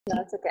No,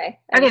 that's okay.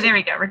 Okay, there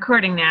we go.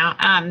 Recording now.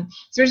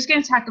 So we're just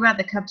going to talk about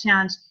the Cup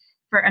Challenge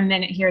for a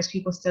minute here as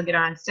people still get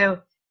on.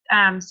 So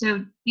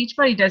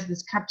Beachbody does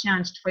this Cup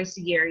Challenge twice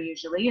a year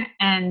usually,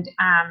 and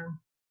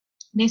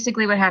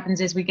basically what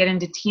happens is we get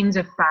into teams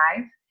of 5,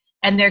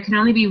 and there can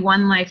only be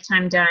one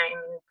lifetime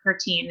diamond per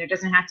team. There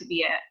doesn't have to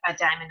be a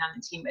diamond on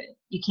the team, but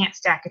you can't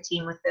stack a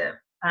team with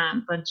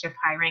a bunch of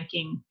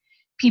high-ranking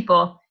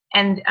people,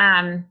 and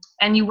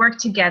you work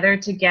together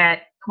to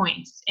get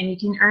points, and you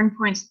can earn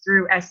points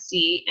through SC,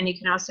 and you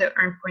can also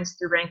earn points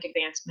through rank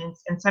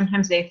advancements, and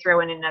sometimes they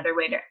throw in another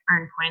way to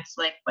earn points,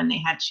 like when they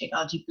had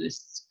Shakeology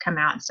boosts come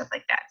out and stuff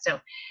like that. So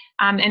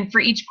and for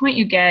each point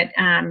you get,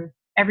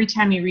 every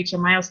time you reach a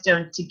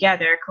milestone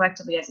together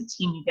collectively as a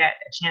team, you get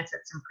a chance at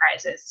some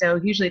prizes. So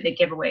usually they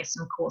give away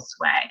some cool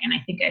swag, and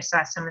I think I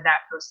saw some of that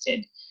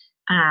posted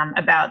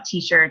about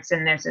t-shirts,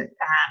 and there's a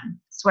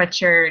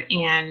sweatshirt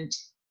and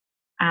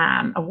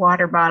a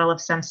water bottle of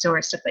some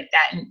sort, stuff like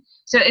that. And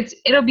so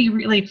it'll be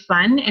really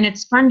fun, and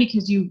it's fun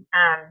because you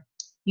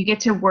get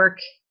to work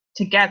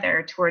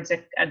together towards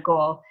a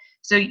goal.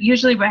 So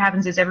usually what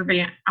happens is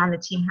everybody on the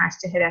team has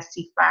to hit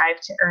SC5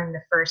 to earn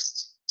the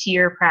first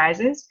tier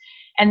prizes,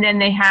 and then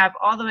they have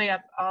all the way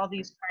up, all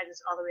these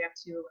prizes all the way up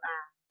to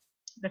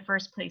the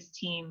first place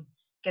team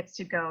gets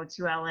to go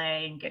to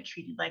LA and get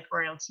treated like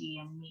royalty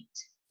and meet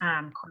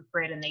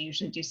corporate, and they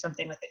usually do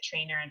something with a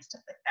trainer and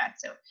stuff like that.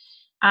 So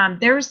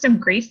there were some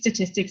great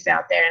statistics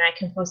out there, and I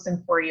can post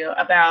them for you,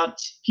 about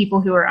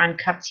people who are on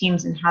Cup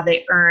teams and how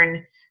they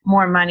earn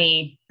more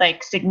money,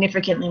 like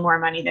significantly more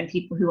money than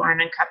people who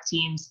aren't on Cup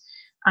teams.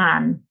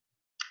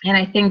 And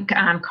I think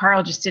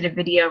Carl just did a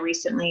video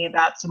recently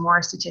about some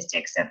more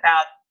statistics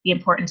about the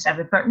importance of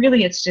it, but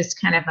really it's just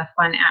kind of a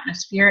fun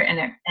atmosphere, and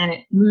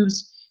it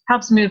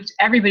helps move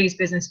everybody's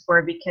business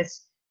forward,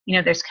 because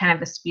there's kind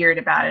of a spirit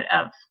about it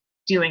of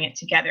doing it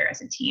together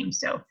as a team.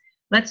 So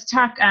let's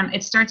talk.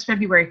 It starts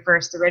February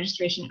 1st. The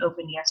registration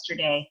opened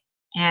yesterday,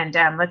 and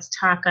let's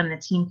talk on the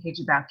team page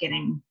about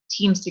getting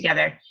teams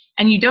together.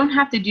 And you don't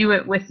have to do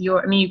it with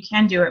you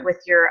can do it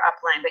with your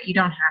upline, but you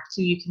don't have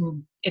to. You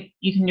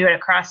can do it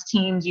across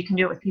teams. You can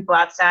do it with people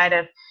outside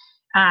of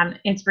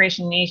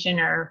Inspiration Nation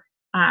or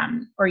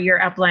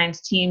your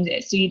upline's teams.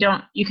 So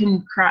you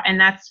can cross, and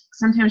that's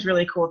sometimes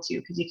really cool too,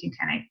 because you can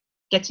kind of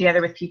get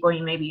together with people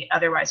you maybe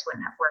otherwise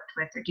wouldn't have worked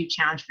with, or do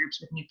challenge groups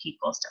with new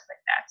people, stuff like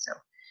that.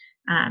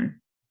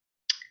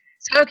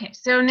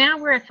 So now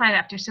we're at 5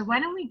 after. So why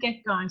don't we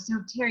get going? So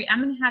Terry,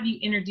 I'm going to have you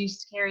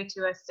introduce Carrie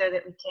to us so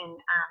that we can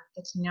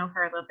get to know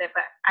her a little bit.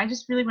 But I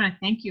just really want to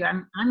thank you.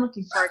 I'm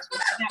looking forward to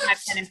it. I got my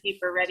pen and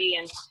paper ready,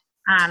 and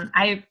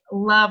I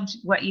loved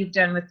what you've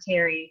done with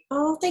Terry.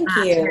 Oh, thank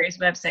you. Terry's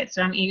website.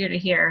 So I'm eager to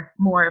hear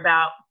more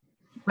about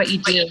what you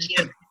do and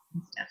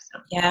stuff. So.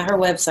 Yeah, her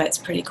website's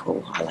pretty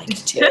cool. I like it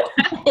too.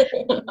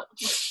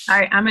 All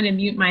right, I'm going to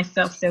mute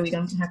myself so we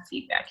don't have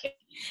feedback here.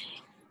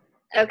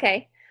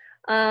 Okay.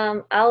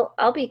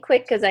 I'll be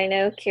quick, because I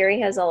know Carrie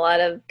has a lot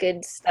of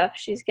good stuff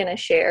she's going to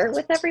share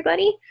with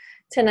everybody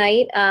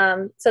tonight.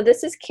 So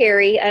this is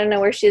Carrie. I don't know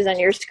where she is on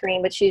your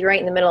screen, but she's right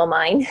in the middle of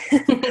mine.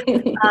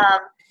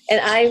 And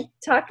I've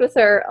talked with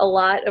her a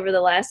lot over the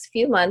last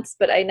few months,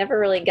 but I never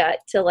really got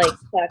to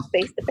talk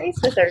face to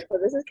face with her. So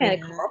this is kind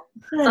of cool.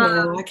 I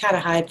know. I kind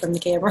of hide from the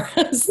camera.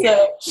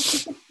 So.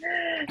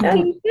 No,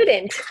 you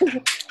didn't.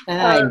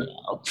 I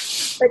know.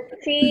 But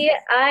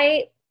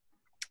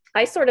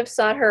I sort of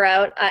sought her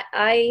out.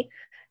 I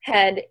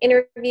had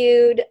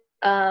interviewed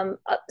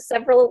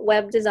several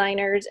web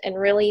designers and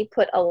really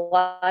put a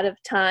lot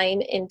of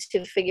time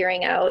into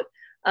figuring out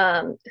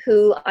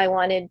who I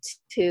wanted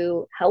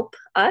to help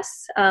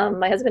us,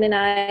 my husband and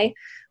I,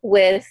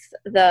 with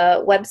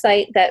the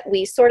website that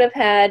we sort of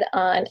had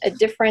on a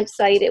different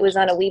site. It was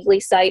on a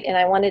Weebly site, and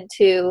I wanted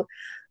to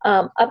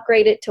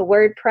upgrade it to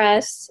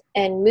WordPress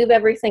and move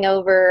everything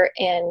over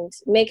and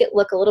make it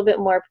look a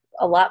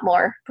lot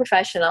more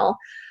professional.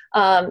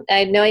 I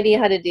had no idea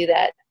how to do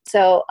that.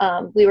 So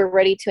we were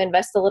ready to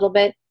invest a little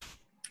bit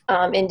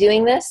in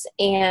doing this.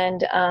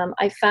 And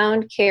I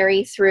found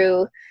Carrie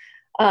through,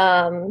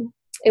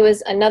 it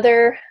was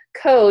another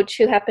coach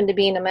who happened to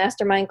be in a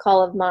mastermind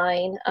call of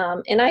mine.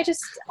 And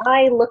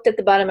I looked at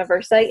the bottom of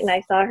her site and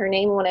I saw her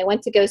name. When I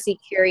went to go see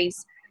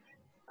Carrie's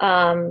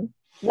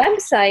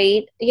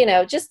website,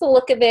 just the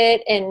look of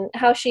it and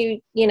how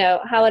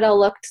how it all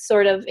looked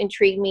sort of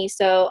intrigued me.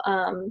 So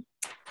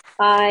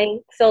I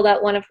filled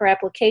out one of her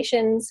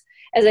applications,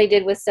 as I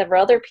did with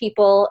several other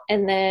people,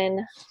 and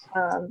then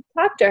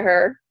talked to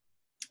her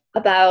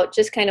about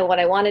just kind of what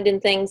I wanted in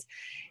things.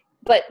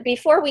 But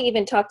before we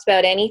even talked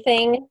about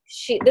anything,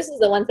 this is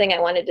the one thing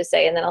I wanted to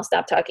say, and then I'll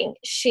stop talking.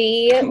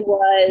 She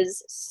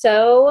was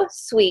so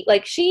sweet.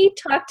 She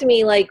talked to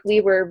me like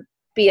we were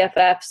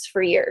BFFs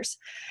for years.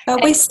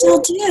 But we still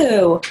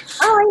do.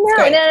 Oh,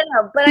 I know.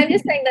 No. But I'm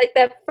just saying,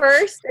 that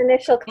first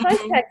initial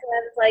contact, and I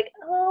was like,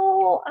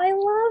 oh, I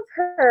love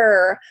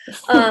her.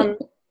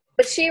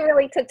 But she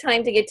really took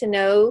time to get to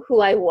know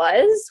who I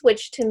was,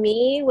 which to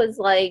me was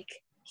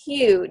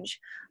huge,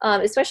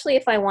 especially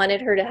if I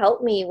wanted her to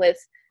help me with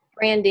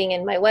branding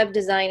and my web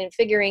design and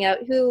figuring out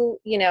who,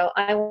 you know,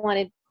 I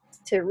wanted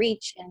to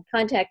reach and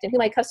contact and who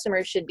my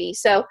customers should be.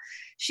 So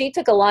she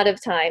took a lot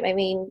of time. I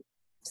mean,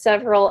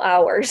 several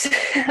hours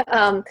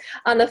on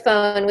the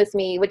phone with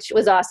me, which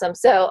was awesome.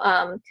 So,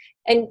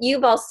 and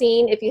you've all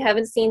seen, if you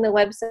haven't seen the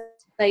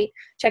website,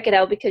 check it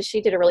out because she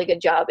did a really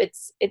good job.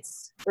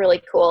 It's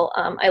really cool.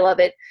 I love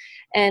it.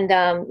 And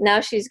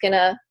now she's going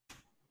to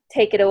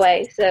take it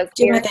away. So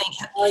Carrie,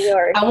 all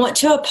yours. I want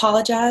to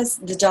apologize.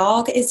 The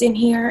dog is in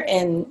here,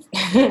 and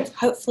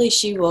hopefully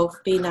she will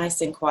be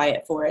nice and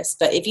quiet for us.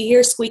 But if you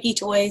hear squeaky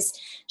toys,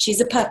 she's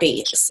a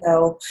puppy.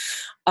 So,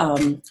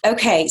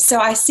 okay. So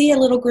I see a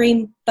little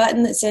green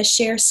button that says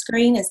share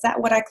screen. Is that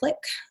what I click?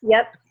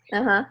 Yep.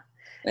 Uh-huh.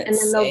 And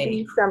then there'll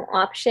be some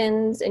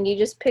options, and you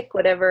just pick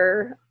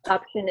whatever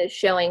option is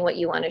showing what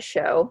you want to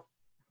show.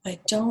 I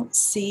don't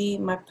see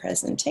my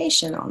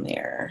presentation on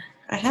there.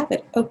 I have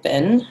it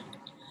open.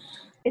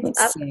 It's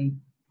Let's up. see.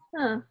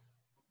 Huh.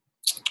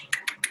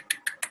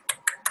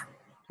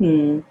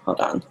 Hold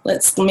on.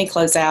 Let me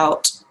close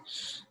out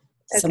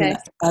some of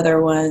the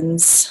other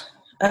ones.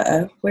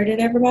 Uh-oh. Where did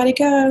everybody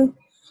go?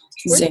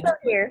 We're still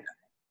here.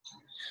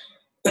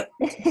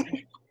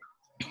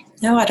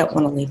 No, I don't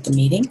want to leave the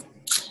meeting.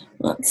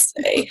 Let's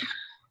see.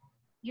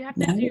 You have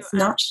to it's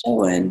not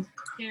showing.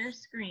 Share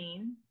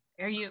screen.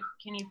 Can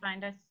you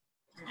find us?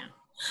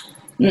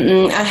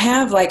 No. I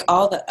have like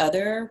all the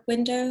other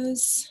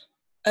windows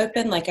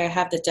open. Like I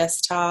have the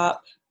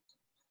desktop.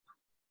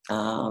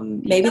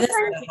 Maybe that's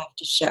what I have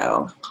to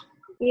show.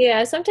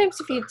 Yeah,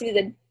 sometimes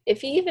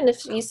if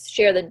you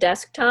share the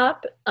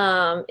desktop,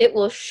 it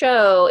will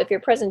show, if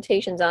your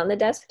presentation's on the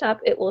desktop,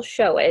 it will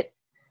show it.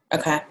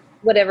 Okay.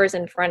 Whatever's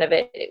in front of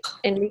it,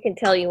 and we can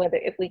tell you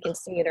if we can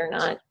see it or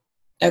not.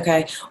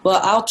 Okay. Well,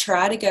 I'll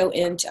try to go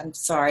into, I'm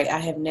sorry, I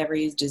have never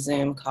used a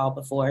Zoom call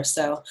before.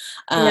 So,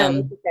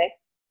 no, it's okay.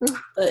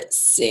 Let's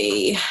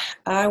see.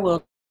 I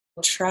will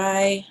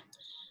try.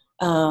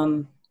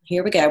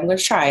 Here we go. I'm going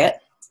to try it.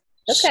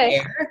 Okay.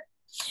 Share.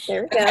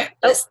 There we go. Okay.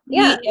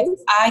 If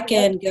I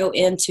can go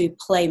into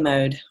play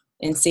mode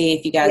and see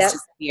if you guys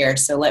disappear.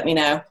 So let me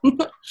know.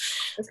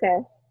 Okay.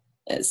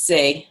 Let's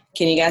see.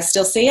 Can you guys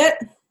still see it?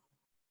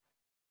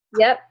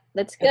 Yep.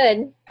 That's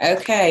good.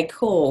 Okay,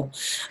 cool.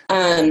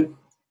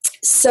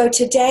 So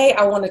today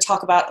I want to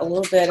talk about a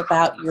little bit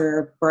about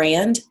your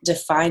brand,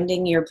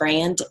 defining your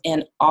brand,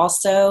 and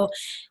also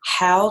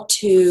how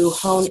to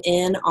hone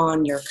in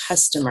on your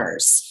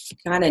customers,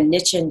 kind of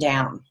niching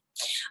down.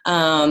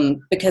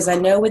 Because I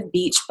know with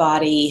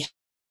Beachbody,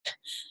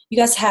 you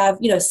guys have,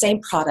 same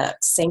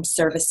products, same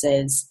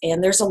services,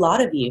 and there's a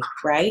lot of you,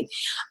 right?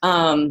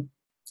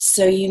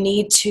 So you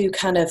need to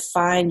kind of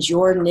find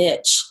your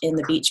niche in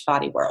the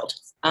Beachbody world.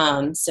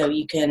 So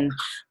you can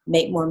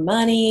make more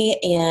money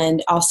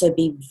and also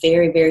be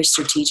very, very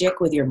strategic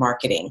with your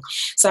marketing.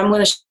 So I'm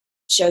going to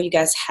show you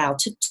guys how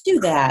to do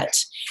that.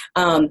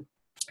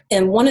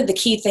 And one of the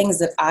key things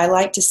that I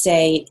like to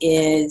say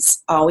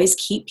is always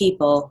keep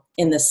people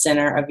in the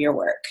center of your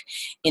work.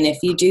 And if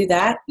you do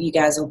that, you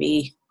guys will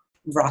be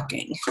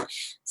rocking.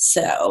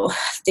 So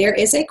there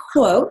is a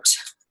quote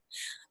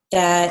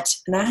that,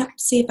 and I have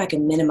to see if I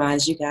can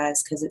minimize you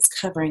guys because it's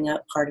covering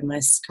up part of my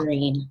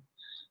screen.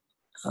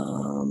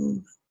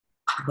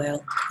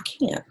 Well, I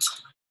can't.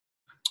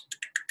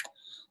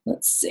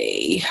 Let's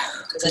see.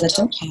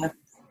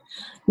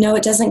 No,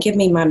 it doesn't give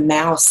me my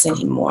mouse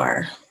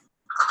anymore.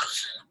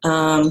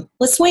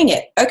 Let's wing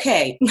it.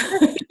 Okay.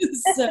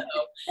 So,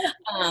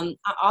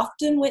 I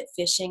often went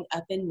fishing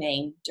up in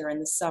Maine during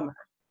the summer.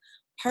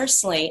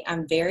 Personally,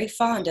 I'm very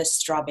fond of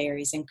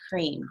strawberries and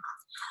cream,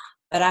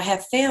 but I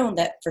have found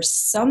that for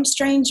some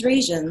strange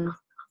reason,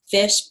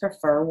 fish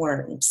prefer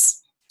worms.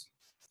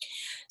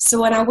 So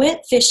when I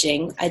went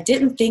fishing, I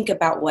didn't think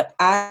about what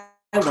I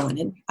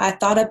wanted. I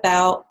thought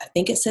about, I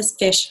think it says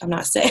fish, I'm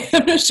not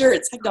sure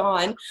it's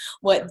gone,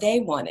 what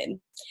they wanted.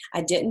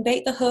 I didn't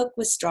bait the hook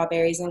with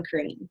strawberries and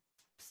cream.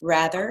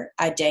 Rather,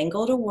 I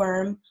dangled a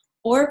worm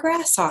or a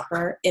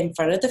grasshopper in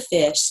front of the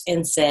fish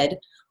and said,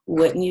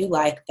 "Wouldn't you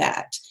like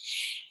that?"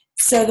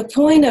 So the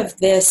point of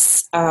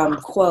this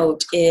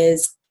quote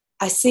is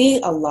I see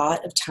a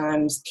lot of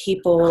times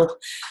people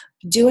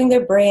doing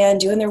their brand,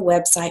 doing their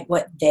website,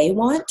 what they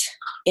want,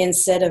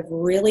 instead of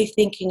really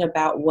thinking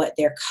about what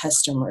their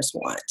customers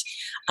want.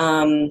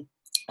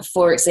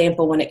 For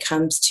example, when it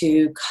comes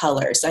to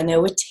colors, I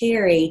know with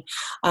Terry,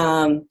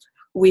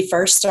 we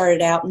first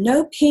started out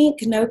no pink,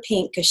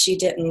 because she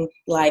didn't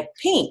like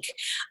pink.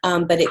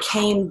 But it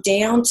came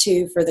down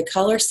to, for the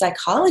color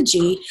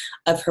psychology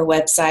of her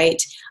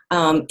website,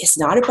 it's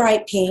not a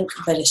bright pink,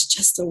 but it's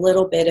just a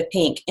little bit of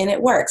pink, and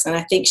it works. And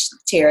I think,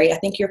 Terry, I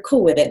think you're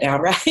cool with it now,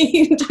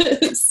 right?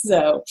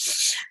 So,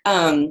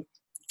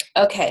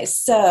 okay,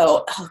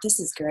 so, this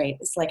is great.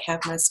 It's like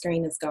half my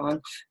screen is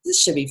gone. This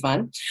should be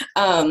fun.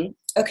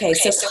 Okay,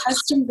 so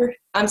customer,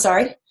 I'm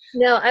sorry?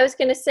 No, I was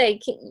going to say,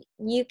 can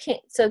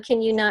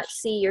you not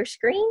see your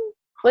screen?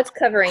 What's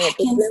covering it?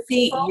 I can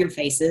see your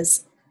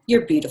faces,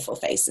 your beautiful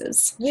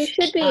faces. You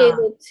should be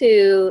able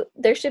to,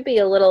 there should be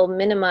a little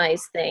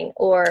minimize thing,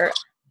 or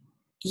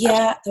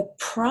Yeah, the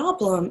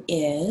problem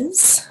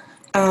is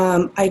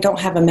I don't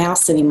have a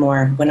mouse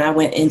anymore when I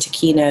went into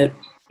Keynote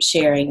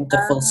sharing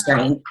the full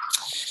screen.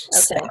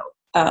 So, Okay.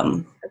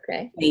 um,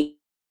 Okay. wait,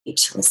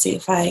 let's see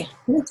if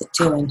what's it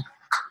doing?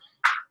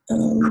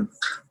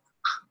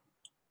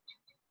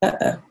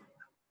 Uh-oh.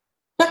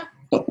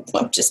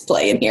 I'm just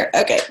playing here.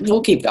 Okay,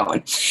 we'll keep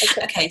going.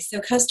 Okay, so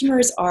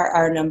customers are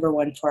our number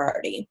one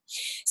priority.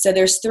 So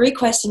there's 3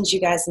 questions you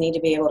guys need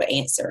to be able to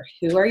answer.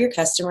 Who are your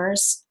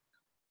customers?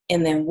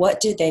 And then what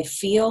do they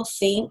feel,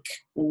 think,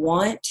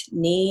 want,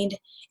 need,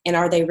 and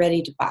are they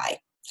ready to buy?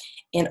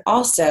 And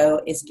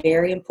also, it's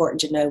very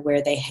important to know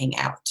where they hang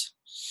out.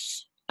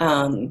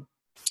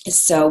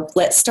 So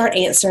let's start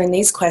answering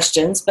these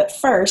questions. But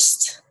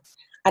first,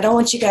 I don't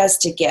want you guys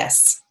to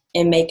guess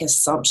and make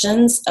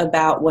assumptions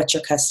about what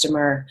your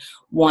customer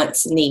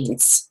wants,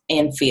 needs,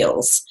 and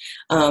feels.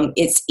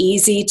 It's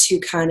easy to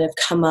kind of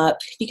come up.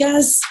 You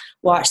guys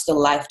watch the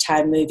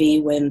Lifetime movie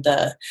when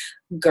the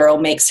girl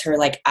makes her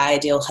like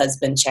ideal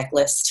husband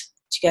checklist.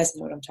 Do you guys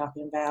know what I'm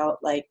talking about?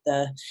 Like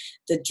the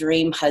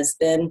dream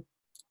husband,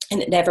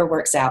 and it never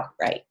works out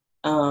right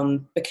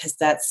because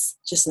that's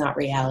just not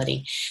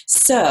reality.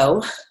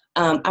 So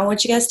I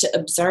want you guys to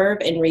observe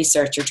and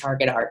research your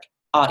target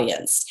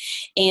audience.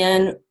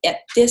 And at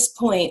this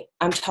point,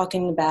 I'm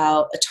talking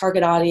about a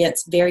target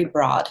audience very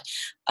broad.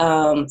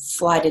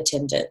 Flight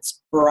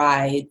attendants,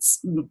 brides,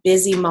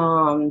 busy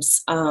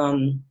moms,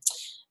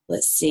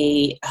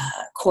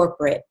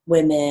 corporate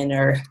women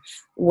or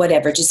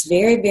whatever, just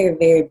very, very,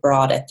 very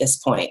broad at this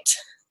point.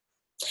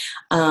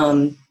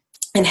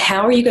 And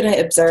how are you going to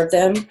observe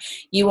them?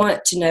 You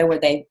want to know where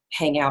they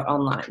hang out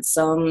online.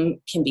 Some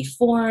can be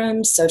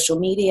forums, social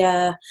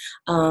media.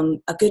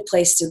 A good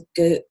place to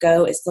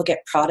go is look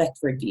at product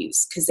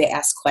reviews because they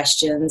ask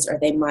questions or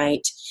they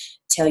might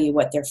tell you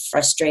what they're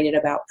frustrated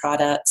about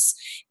products.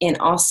 And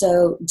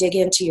also dig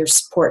into your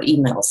support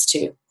emails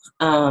too.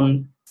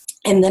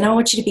 And then I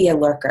want you to be a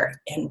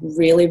lurker and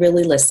really,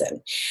 really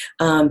listen.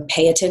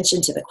 Pay attention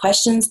to the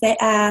questions they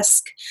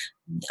ask,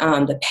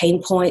 the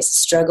pain points,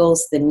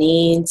 struggles, the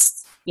needs,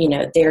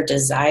 their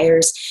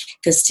desires.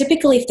 Because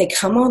typically if they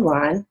come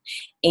online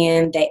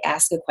and they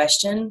ask a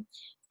question,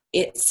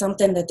 it's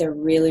something that they're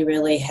really,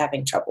 really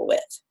having trouble with.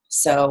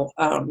 So,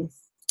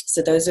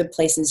 so those are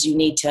places you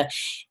need to,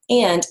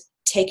 and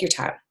take your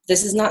time.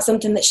 This is not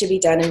something that should be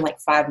done in like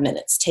 5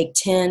 minutes. Take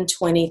 10,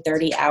 20,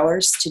 30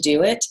 hours to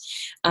do it.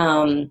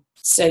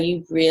 So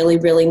you really,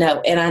 really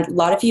know. And a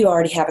lot of you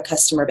already have a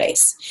customer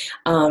base.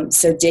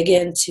 So dig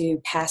into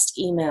past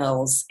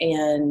emails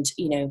and,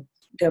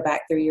 go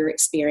back through your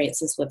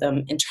experiences with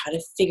them and try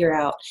to figure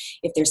out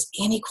if there's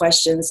any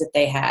questions that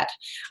they had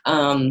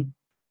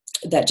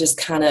that just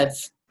kind of,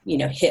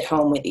 hit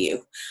home with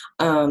you.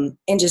 And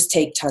just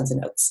take tons of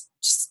notes,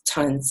 just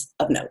tons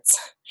of notes.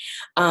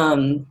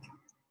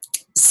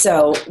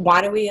 So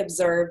why do we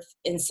observe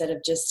instead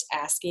of just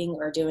asking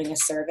or doing a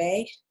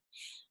survey?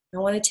 I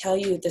want to tell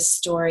you the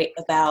story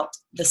about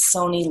the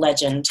Sony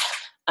legend.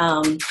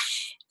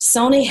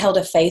 Sony held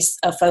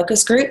a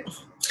focus group.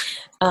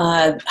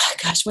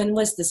 When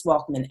was this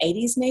Walkman?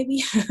 80s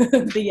maybe?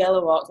 The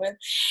yellow Walkman.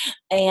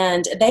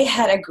 And they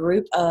had a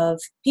group of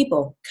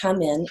people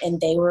come in and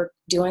they were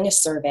doing a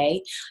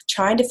survey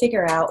trying to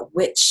figure out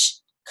which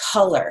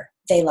color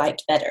they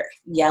liked better,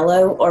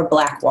 yellow or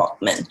black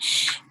Walkman.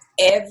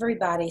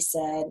 Everybody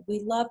said,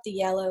 we love the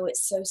yellow.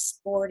 It's so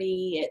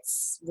sporty.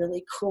 It's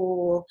really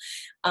cool.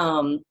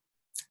 And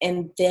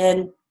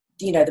then,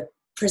 the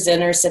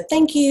presenter said,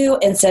 thank you,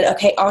 and said,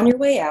 okay, on your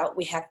way out,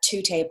 we have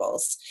 2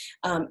 tables.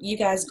 You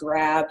guys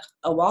grab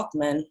a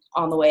Walkman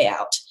on the way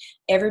out.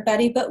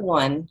 Everybody but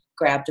one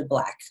grabbed a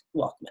black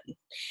Walkman.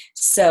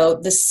 So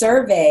the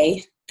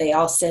survey, they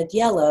all said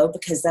yellow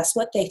because that's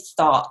what they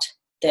thought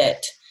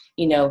that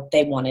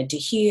they wanted to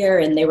hear,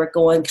 and they were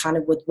going kind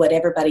of with what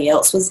everybody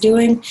else was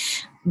doing.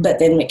 But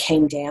then when it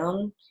came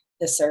down,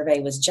 the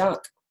survey was junk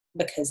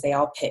because they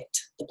all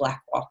picked the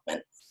black Walkman.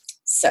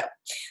 So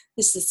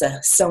this is a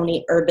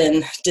Sony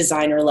urban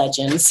designer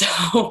legend.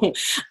 So,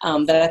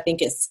 but I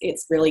think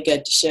it's really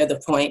good to show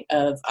the point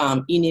of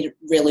you need to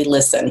really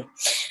listen.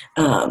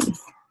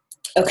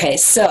 Okay,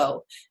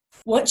 so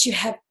once you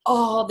have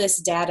all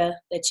this data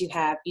that you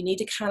have, you need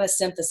to kind of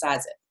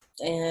synthesize it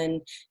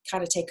and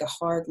kind of take a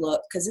hard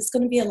look because it's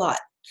going to be a lot.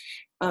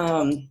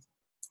 And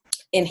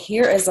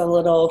here is a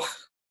little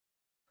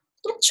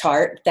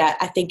chart that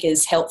I think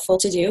is helpful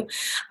to do.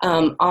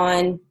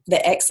 On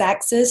the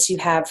x-axis, you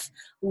have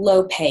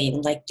low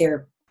pain, like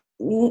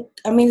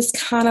it's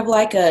kind of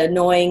like an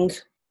annoying,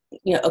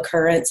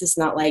 occurrence. It's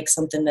not like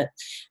something that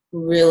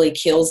really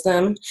kills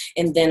them.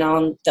 And then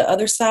on the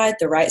other side,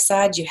 the right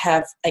side, you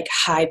have like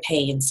high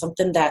pain,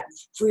 something that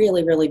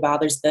really, really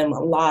bothers them a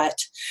lot.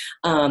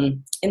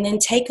 And then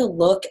take a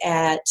look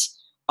at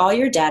all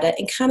your data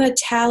and kind of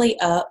tally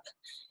up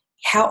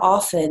how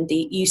often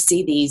you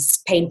see these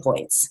pain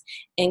points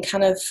and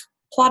kind of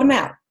plot them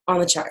out on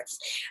the chart.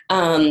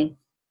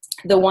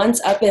 The ones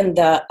up in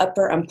the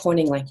upper, I'm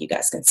pointing like you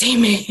guys can see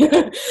me,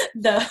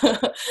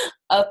 the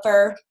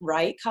upper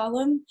right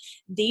column,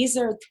 these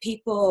are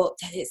people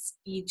that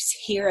you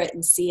hear it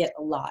and see it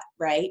a lot,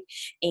 right?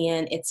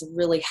 And it's a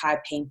really high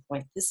pain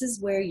point. This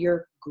is where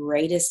your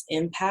greatest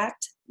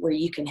impact, where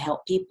you can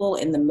help people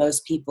and the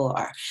most people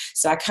are.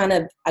 So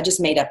I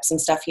just made up some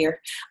stuff here.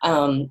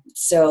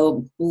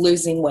 So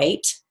losing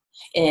weight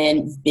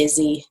and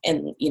busy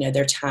and,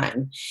 their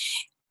time.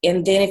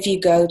 And then if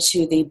you go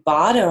to the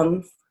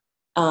bottom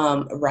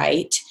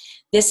right,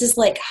 this is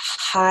like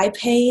high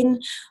pain,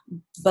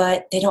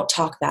 but they don't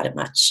talk about it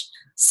much.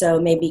 So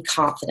maybe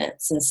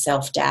confidence and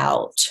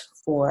self-doubt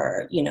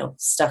or,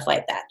 stuff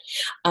like that.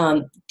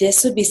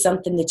 This would be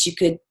something that you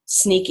could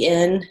sneak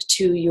in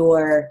to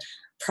your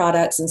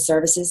products and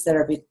services that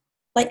are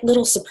like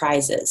little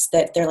surprises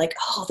that they're like,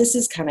 oh, this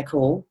is kind of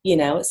cool.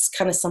 It's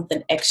kind of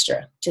something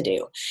extra to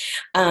do.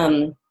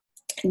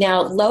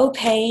 Now, low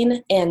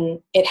pain, and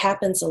it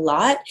happens a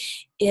lot,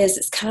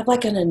 it's kind of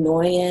like an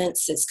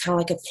annoyance. It's kind of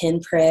like a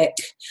pinprick,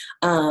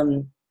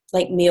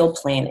 like meal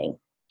planning.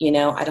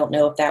 I don't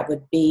know if that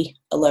would be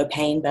a low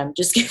pain, but I'm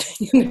just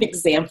giving an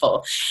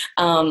example.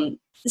 And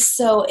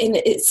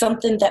it's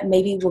something that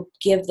maybe will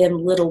give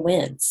them little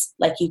wins.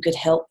 Like you could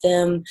help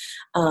them,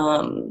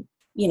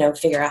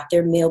 figure out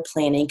their meal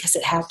planning, because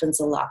it happens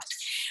a lot.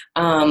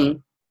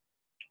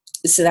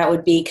 So that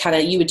would be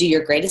you would do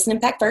your greatest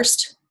impact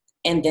first,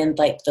 and then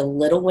like the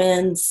little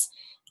wins,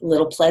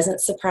 little pleasant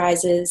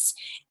surprises.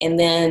 And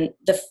then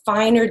the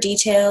finer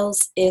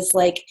details is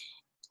like,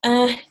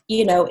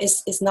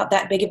 it's not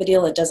that big of a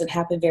deal. It doesn't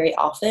happen very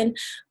often,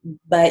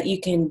 but you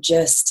can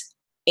just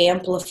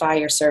amplify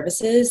your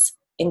services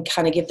and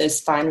kind of give those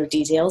finer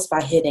details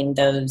by hitting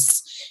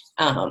those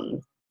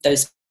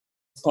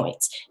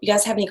points. You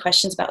guys have any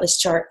questions about this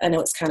chart? I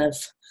know it's kind of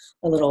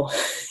a little,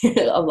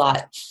 a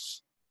lot.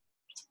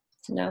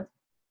 No?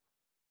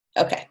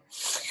 Okay.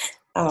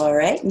 All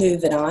right,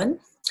 moving on.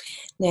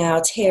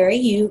 Now, Terry,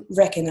 you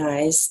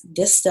recognize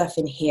this stuff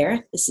in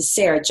here. This is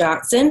Sarah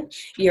Johnson,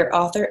 your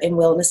author and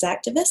wellness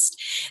activist.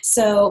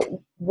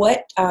 So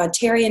what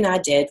Terry and I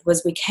did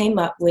was we came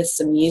up with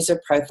some user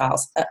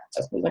profiles.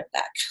 We went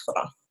back. Hold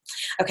on.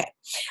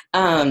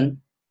 Okay.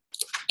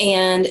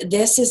 And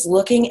this is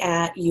looking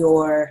at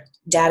your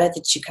data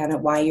that you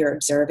while you're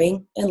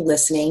observing and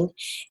listening,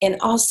 and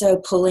also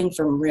pulling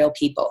from real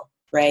people.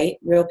 Right?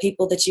 Real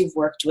people that you've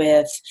worked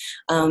with,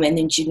 and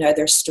then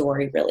their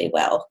story really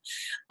well.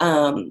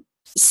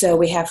 So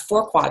we have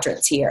 4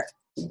 quadrants here.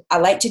 I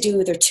like to do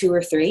either 2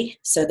 or 3.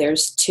 So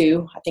there's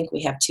 2. I think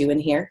we have 2 in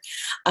here.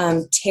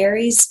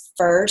 Terry's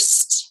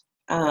first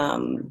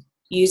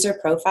user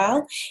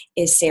profile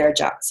is Sarah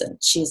Johnson.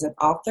 She's an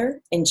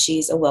author and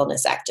she's a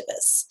wellness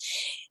activist.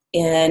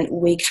 And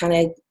we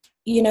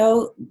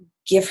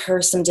give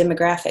her some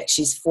demographics.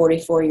 She's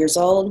 44 years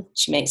old.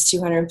 She makes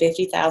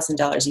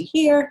 $250,000 a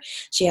year.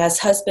 She has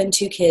husband,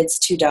 2 kids,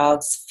 2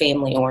 dogs,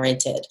 family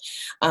oriented.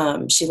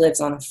 She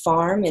lives on a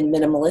farm and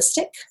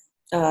minimalistic.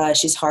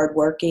 She's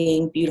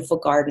hardworking, beautiful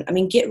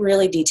garden. Get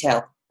really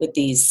detailed with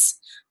these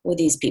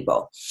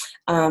people.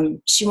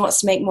 She wants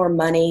to make more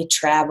money,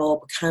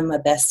 travel, become a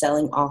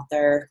best-selling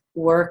author,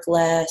 work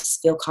less,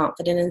 feel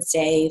confident and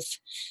safe,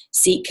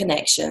 seek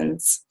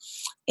connections.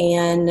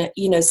 And,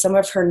 some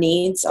of her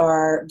needs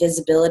are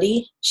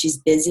visibility. She's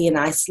busy and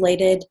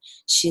isolated.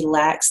 She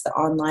lacks the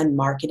online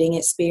marketing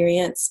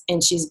experience,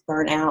 and she's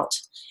burnt out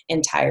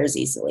and tires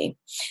easily.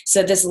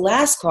 So this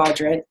last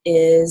quadrant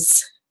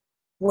is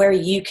where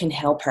you can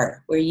help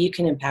her, where you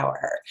can empower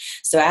her.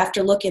 So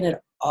after looking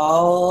at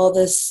all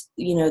this,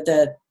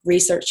 the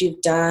research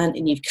you've done,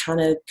 and you've kind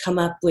of come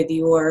up with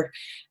your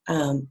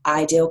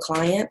ideal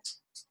client,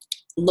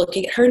 look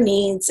at her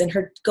needs and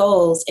her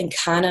goals and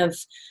kind of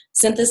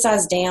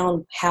synthesize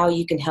down how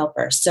you can help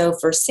her. So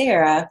for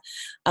Sarah,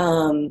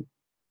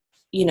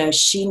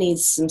 she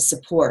needs some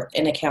support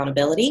and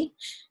accountability.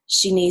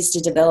 She needs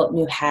to develop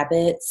new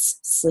habits,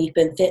 sleep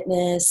and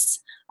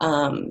fitness,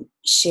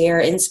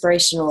 share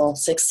inspirational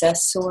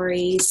success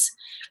stories,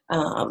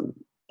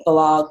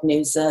 blog,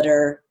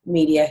 newsletter,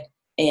 media,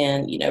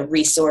 and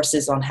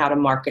resources on how to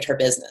market her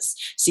business.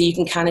 So you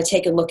can kind of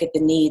take a look at the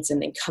needs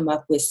and then come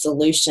up with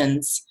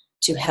solutions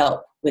to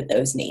help with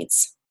those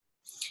needs.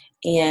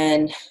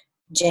 And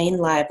Jane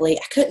Lively,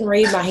 I couldn't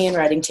read my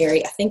handwriting,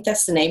 Terry. I think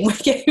that's the name we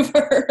gave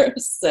her.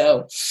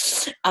 So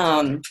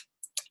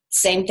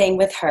same thing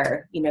with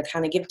her,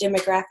 kind of give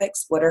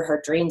demographics. What are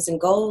her dreams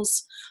and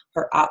goals,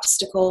 her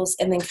obstacles,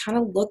 and then kind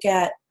of look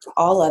at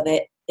all of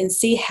it and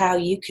see how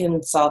you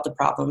can solve the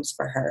problems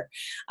for her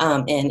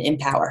and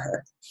empower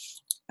her.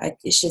 I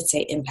should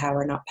say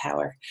empower, not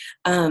power.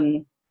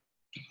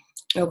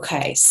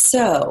 Okay,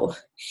 so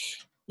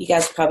you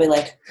guys are probably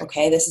like,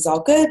 okay, this is all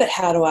good, but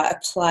how do I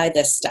apply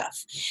this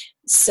stuff?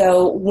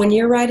 So when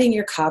you're writing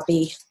your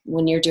copy,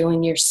 when you're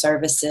doing your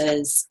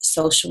services,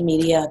 social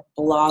media,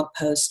 blog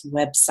posts,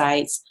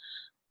 websites,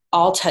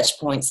 all touch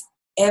points,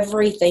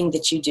 everything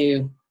that you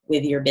do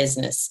with your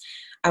business,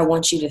 I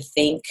want you to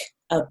think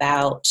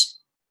about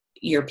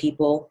your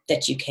people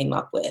that you came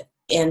up with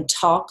and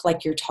talk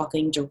like you're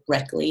talking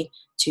directly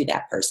to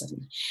that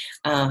person.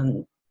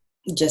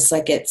 Just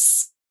like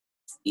it's,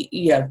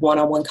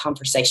 one-on-one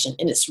conversation.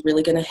 And it's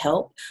really going to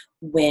help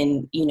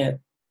when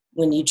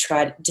you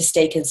try to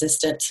stay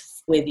consistent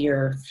with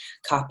your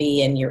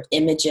copy and your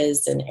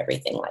images and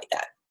everything like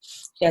that.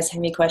 You guys have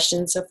any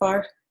questions so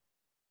far?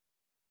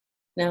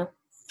 No?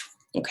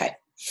 Okay.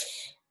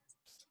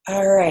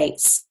 All right.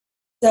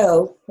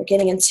 So we're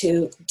getting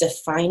into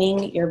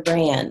defining your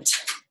brand.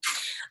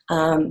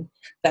 But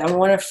I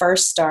want to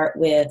first start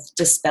with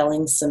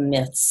dispelling some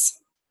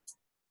myths.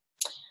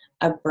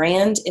 A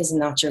brand is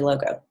not your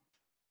logo.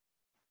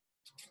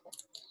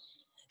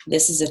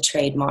 This is a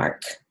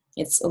trademark.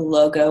 Its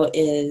logo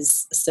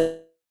is a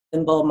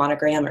symbol,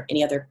 monogram, or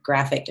any other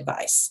graphic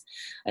device.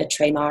 A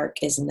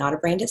trademark is not a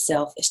brand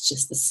itself. It's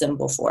just the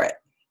symbol for it.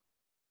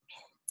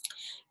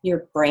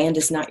 Your brand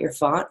is not your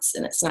fonts,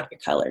 and it's not your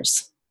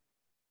colors.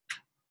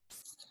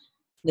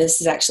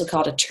 This is actually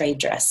called a trade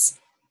dress.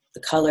 The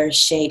colors,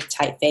 shape,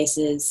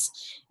 typefaces,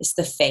 it's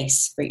the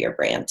face for your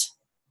brand.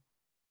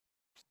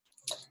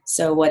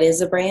 So what is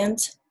a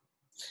brand?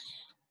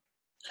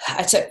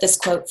 I took this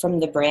quote from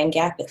The Brand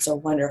Gap. It's a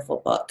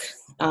wonderful book.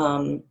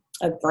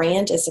 A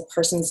brand is a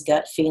person's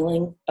gut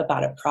feeling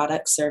about a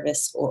product,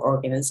 service, or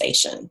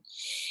organization.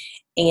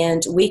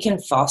 And we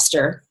can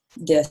foster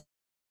this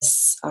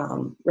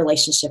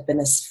relationship and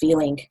this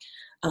feeling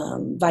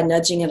by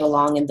nudging it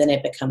along, and then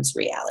it becomes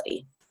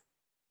reality.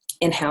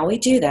 And how we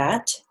do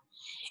that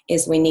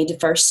is we need to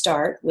first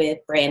start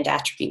with brand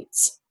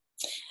attributes.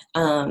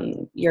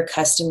 Your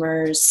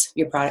customers,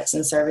 your products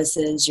and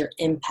services, your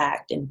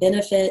impact and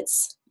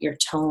benefits, your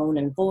tone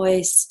and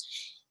voice,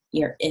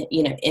 your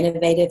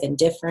innovative and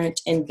different,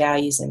 and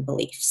values and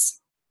beliefs.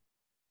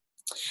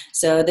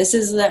 So this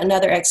is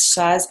another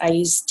exercise. I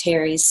used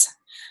Terry's,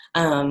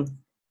 our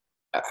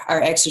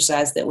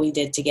exercise that we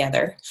did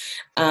together.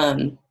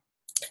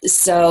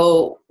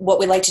 So what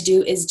we like to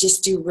do is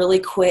just do really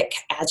quick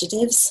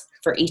adjectives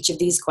for each of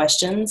these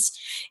questions,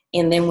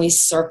 and then we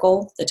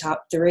circle the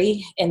top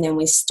 3, and then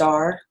we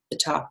star the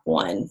top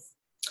 1.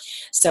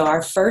 So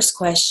our first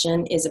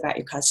question is about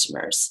your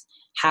customers.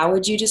 How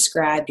would you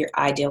describe your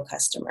ideal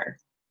customer?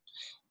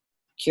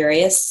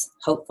 Curious,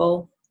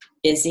 hopeful,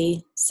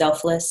 busy,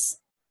 selfless,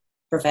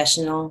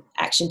 professional,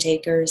 action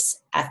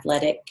takers,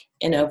 athletic,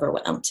 and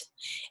overwhelmed.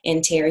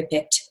 And Terry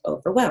picked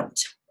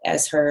overwhelmed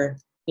as her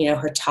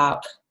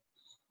top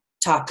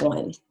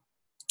 1.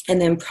 And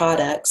then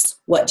products,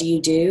 what do you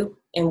do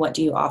and what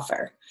do you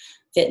offer?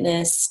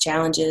 Fitness,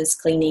 challenges,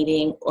 clean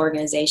eating,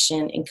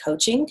 organization, and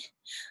coaching.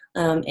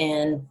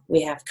 And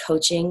we have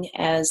coaching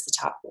as the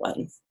top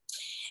 1.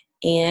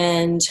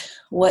 And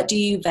what do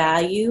you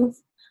value?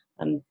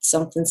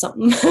 Something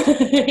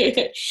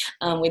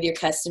with your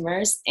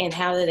customers, and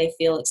how do they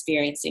feel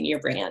experiencing your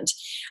brand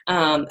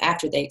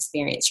after they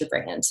experience your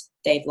brand?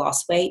 They've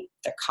lost weight,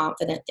 they're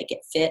confident, they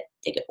get fit,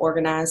 they get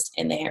organized,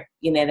 and they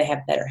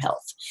have better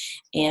health.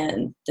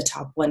 And the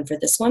top 1 for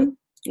this one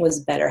was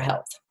better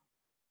health.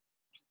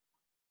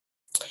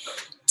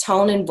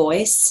 Tone and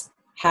voice.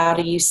 How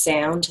do you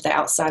sound to the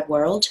outside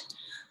world?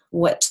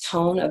 What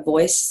tone of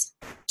voice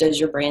does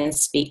your brand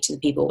speak to the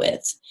people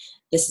with?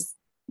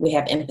 We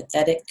have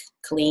empathetic,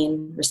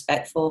 clean,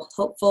 respectful,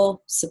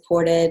 hopeful,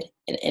 supported,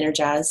 and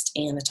energized.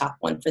 And the top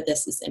 1 for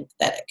this is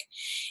empathetic.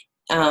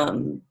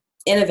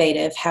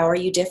 Innovative. How are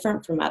you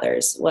different from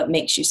others? What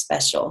makes you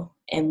special?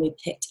 And we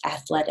picked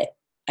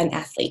an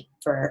athlete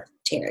for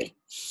Terry.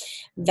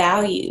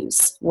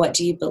 Values. What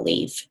do you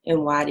believe?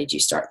 And why did you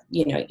start,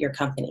 your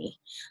company?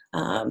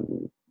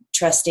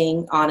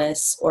 Trusting,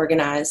 honest,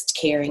 organized,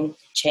 caring,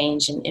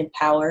 change, and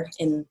empower.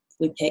 And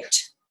we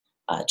picked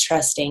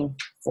trusting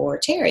for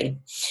Terry.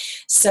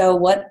 So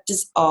what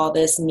does all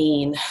this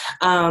mean?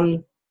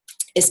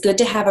 It's good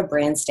to have a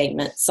brand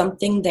statement,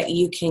 something that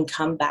you can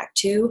come back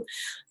to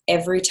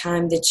every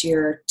time that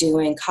you're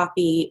doing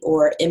copy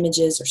or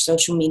images or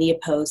social media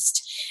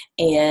posts.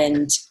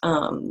 And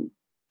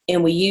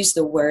we use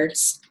the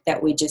words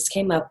that we just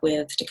came up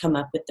with to come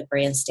up with the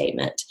brand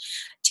statement.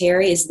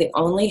 Terry is the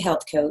only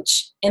health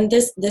coach. And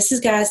this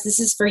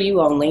is for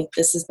you only.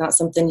 This is not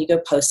something you go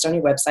post on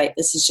your website.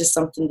 This is just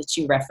something that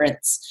you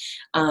reference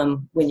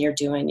when you're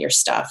doing your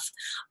stuff.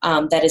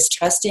 That is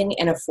trusting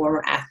and a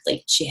former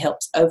athlete. She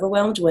helps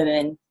overwhelmed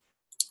women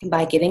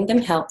by getting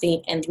them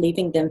healthy and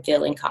leaving them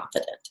feeling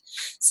confident.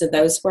 So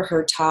those were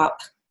her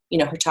top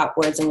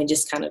words, and we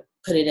just kind of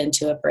put it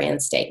into a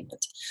brand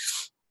statement.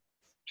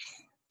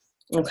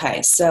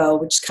 Okay, so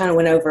we just kind of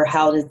went over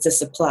how does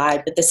this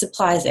apply, but this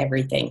applies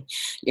everything.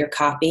 Your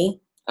copy,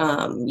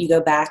 you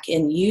go back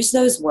and use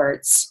those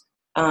words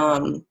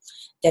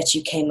that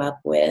you came up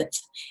with.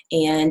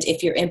 And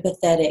if you're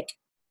empathetic,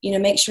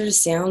 make sure to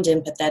sound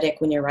empathetic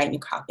when you're writing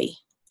your copy.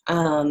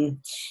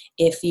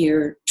 If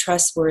you're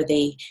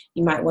trustworthy,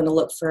 you might want to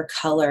look for a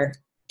color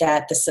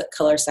that the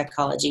color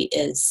psychology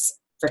is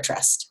for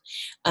trust.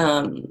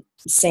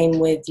 Same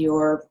with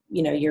your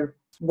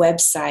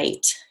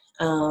website.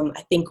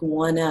 I think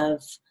one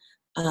of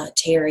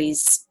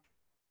Terry's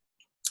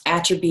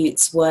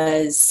attributes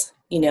was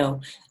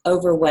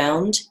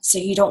overwhelmed. So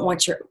you don't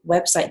want your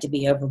website to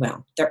be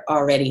overwhelmed. They're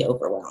already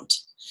overwhelmed.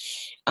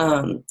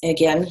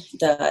 Again,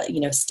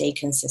 stay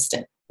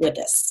consistent with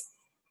this.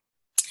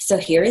 So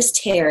here is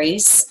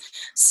Terry's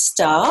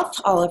stuff.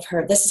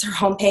 This is her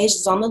homepage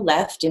is on the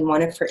left and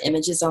one of her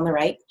images on the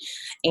right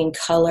in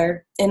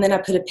color. And then I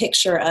put a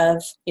picture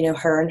of,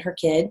 her and her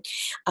kid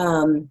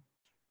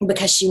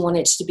because she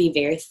wanted it to be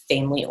very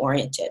family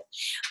oriented.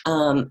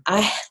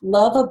 I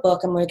love a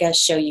book. I'm going to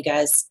show you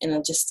guys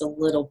in just a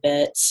little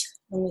bit.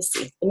 Let me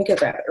see. Let me go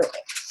grab it real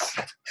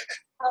quick.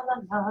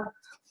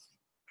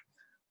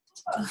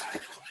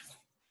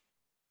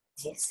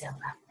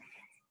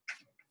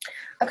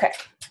 Okay.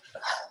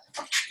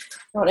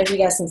 I don't know if you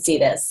guys can see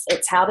this.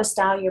 It's How to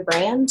Style Your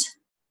Brand.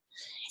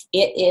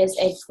 It is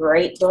a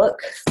great book.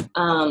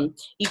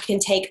 You can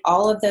take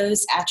all of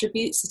those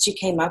attributes that you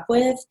came up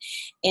with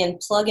and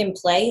plug and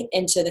play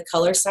into the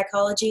color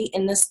psychology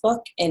in this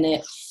book, and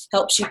it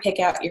helps you pick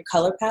out your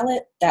color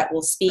palette that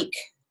will speak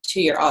to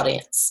your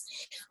audience.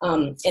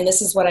 And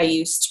this is what I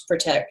used for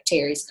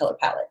Terry's color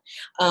palette.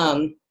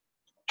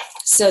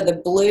 So the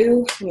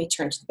blue, let me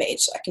turn to the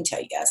page so I can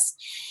tell you guys.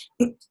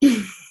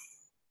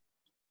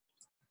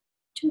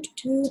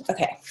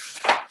 Okay,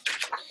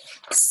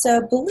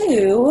 so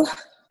blue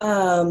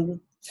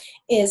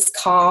is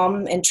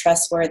calm and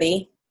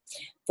trustworthy,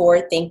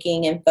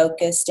 forward-thinking and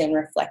focused and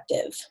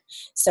reflective.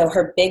 So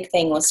her big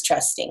thing was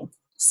trusting.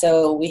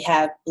 So we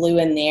have blue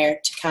in there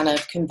to kind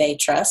of convey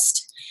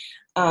trust.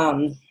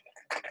 And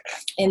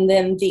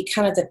then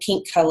the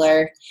pink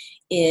color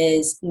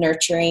is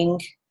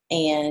nurturing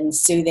and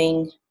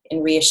soothing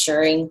and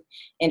reassuring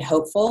and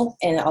hopeful.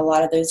 And a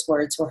lot of those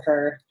words were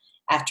her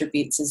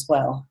attributes as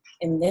well.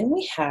 And then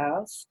we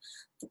have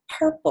the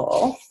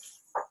purple,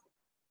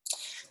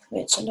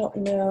 which I don't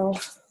know.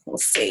 We'll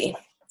see.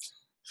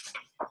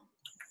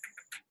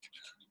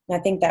 I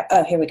think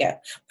here we go.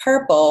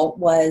 Purple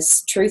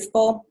was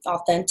truthful,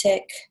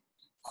 authentic,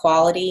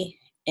 quality,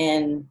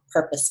 and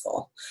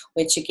purposeful,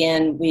 which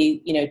again,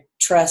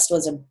 trust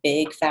was a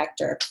big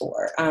factor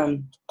for,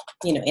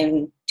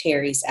 in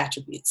Terry's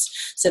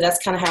attributes. So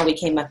that's kind of how we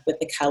came up with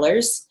the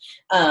colors.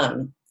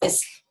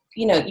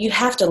 You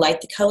have to like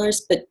the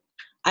colors, but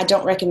I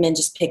don't recommend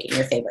just picking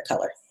your favorite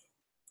color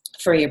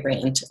for your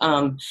brand.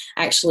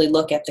 Actually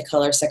look at the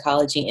color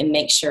psychology and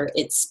make sure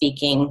it's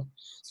speaking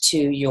to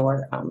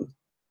your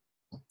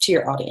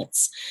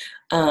audience.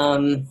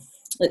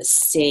 Let's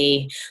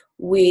see.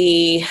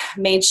 We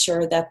made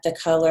sure that the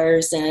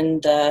colors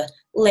and the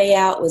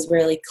layout was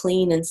really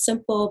clean and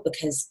simple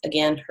because,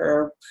 again,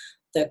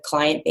 the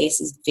client base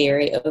is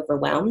very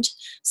overwhelmed.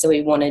 So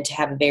we wanted to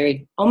have a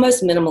very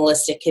almost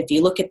minimalistic. If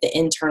you look at the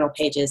internal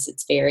pages,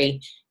 it's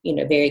very,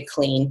 very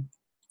clean.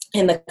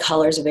 And the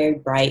colors are very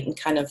bright and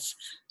kind of,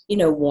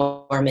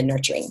 warm and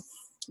nurturing.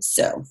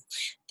 So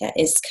that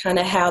is kind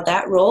of how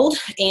that rolled.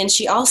 And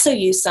she also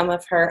used some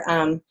of her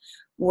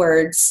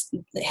words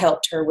that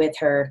helped her with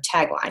her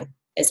tagline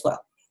as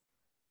well.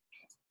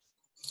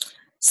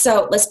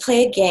 So let's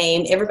play a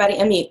game. Everybody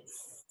unmute.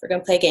 We're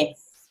going to play a game.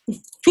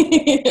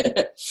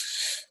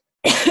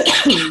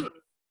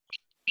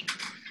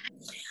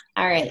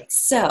 All right,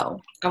 so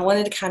I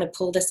wanted to kind of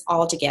pull this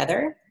all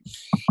together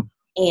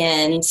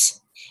and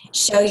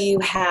show you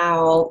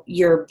how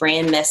your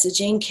brand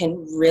messaging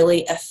can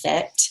really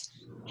affect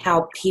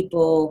how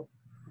people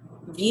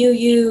view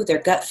you, their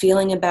gut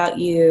feeling about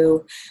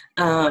you,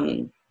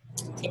 and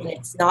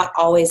it's not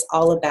always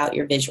all about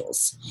your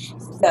visuals.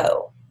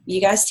 So you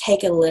guys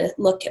take a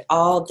look at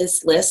all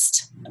this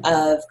list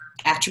of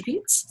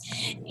attributes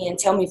and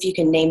tell me if you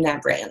can name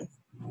that brand.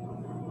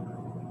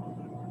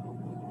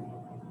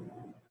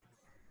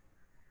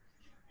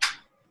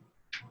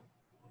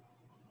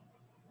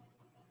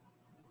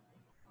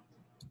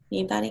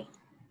 Anybody?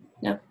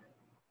 No?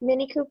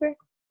 Mini Cooper?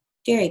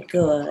 Very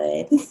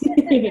good.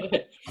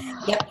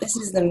 Yep, this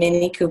is the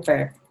Mini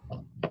Cooper.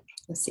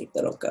 Let's see if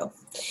it'll go.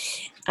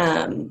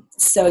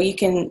 So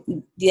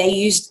they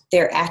use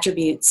their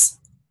attributes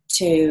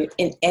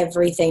in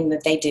everything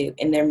that they do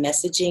in their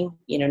messaging,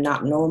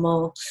 not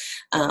normal,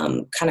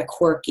 kind of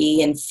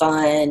quirky and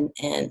fun,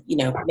 and,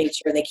 make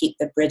sure they keep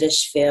the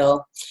British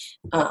feel.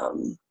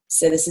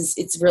 So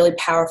it's really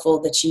powerful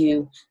that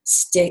you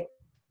stick,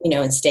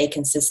 and stay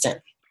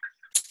consistent.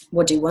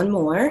 We'll do one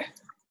more.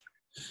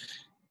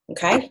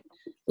 Okay.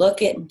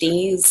 Look at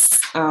these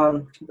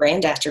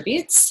brand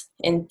attributes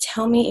and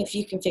tell me if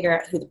you can figure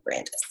out who the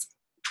brand is.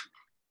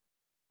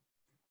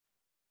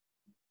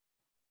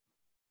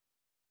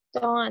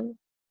 Dawn.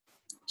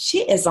 She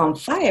is on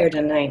fire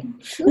tonight.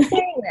 Who's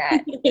saying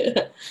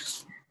that?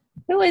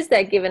 Who is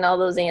that giving all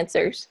those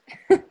answers?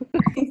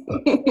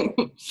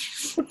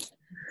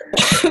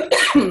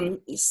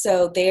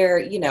 So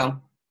they're,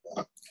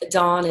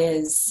 Dawn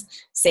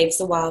saves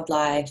the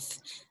wildlife.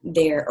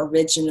 They're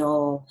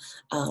original,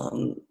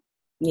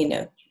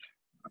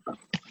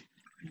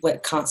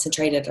 what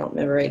concentrated, I don't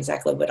remember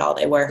exactly what all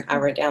they were. I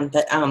wrote down,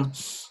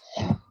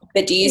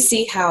 but do you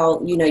see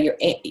how,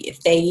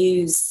 if they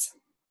use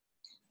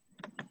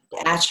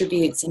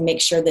attributes and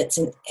make sure that's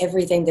in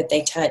everything that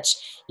they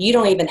touch. You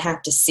don't even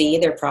have to see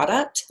their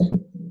product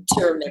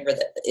to remember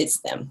that it's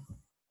them.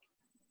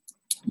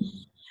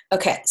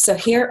 Okay, so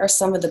here are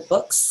some of the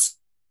books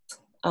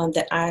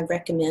that I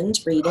recommend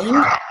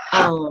reading.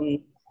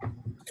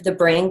 The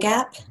Brand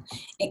Gap,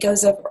 it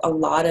goes over a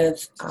lot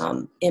of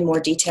in more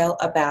detail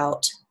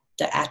about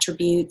the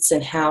attributes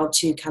and how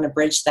to kind of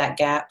bridge that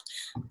gap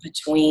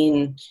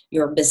between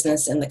your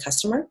business and the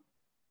customer.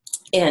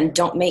 And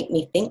Don't Make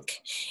Me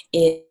Think,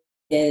 it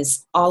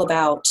is all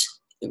about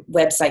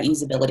website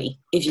usability.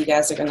 If you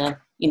guys are going to,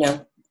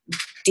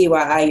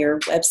 DIY your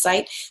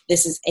website,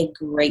 this is a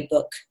great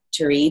book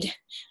to read.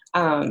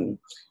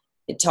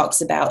 It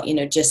talks about,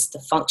 just the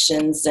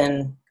functions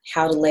and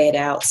how to lay it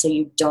out so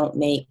you don't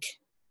make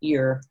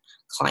your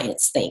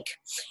clients think.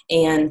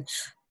 And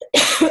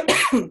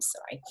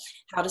sorry,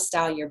 how to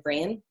style your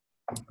brand.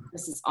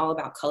 This is all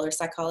about color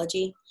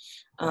psychology,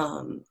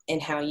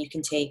 and how you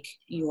can take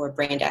your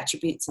brand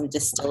attributes and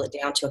distill it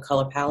down to a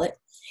color palette.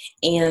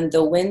 And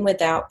the Win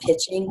Without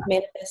Pitching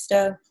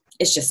Manifesto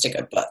is just a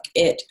good book.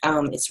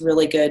 It's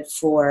really good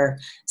for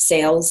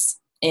sales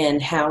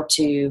and how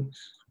to,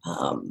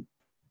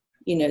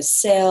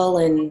 sell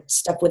and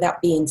stuff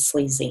without being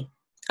sleazy,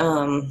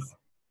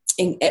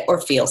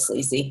 or feel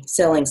sleazy.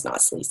 Selling's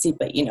not sleazy,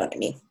 but you know what I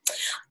mean.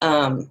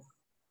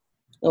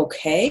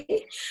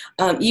 Okay.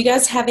 You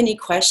guys have any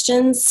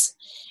questions?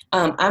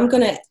 I'm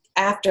going to,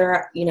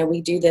 after,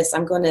 we do this,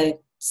 I'm going to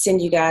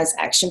send you guys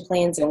action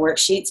plans and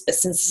worksheets, but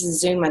since this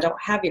is Zoom, I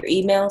don't have your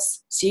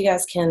emails. So you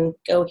guys can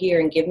go here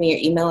and give me your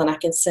email and I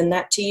can send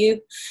that to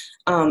you.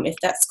 If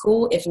that's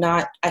cool. If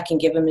not, I can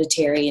give them to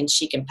Terry and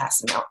she can pass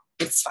them out.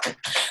 It's fine.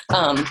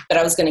 But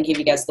I was going to give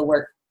you guys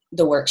the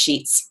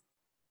worksheets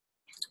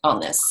on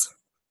this.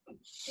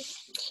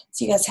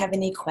 So you guys have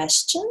any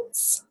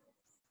questions?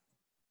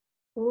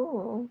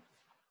 Ooh.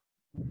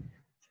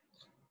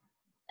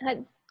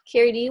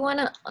 Carrie, do you want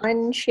to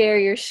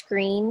unshare your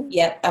screen?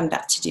 Yep, I'm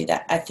about to do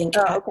that. I think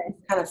okay.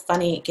 It's kind of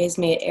funny. It gives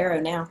me an arrow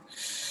now.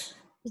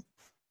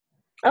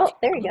 Oh,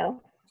 there you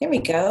go. Here we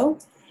go.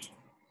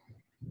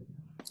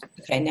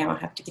 Okay, now I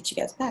have to get you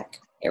guys back.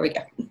 Here we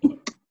go.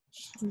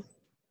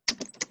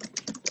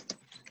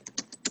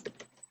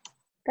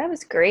 That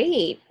was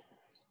great.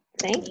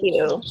 Thank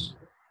you.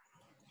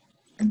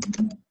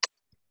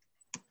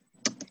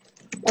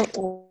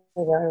 Oh, I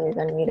was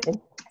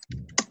unmuted.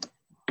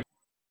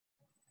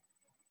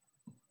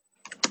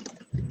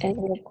 Any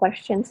other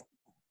questions?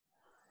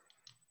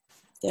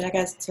 Did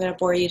I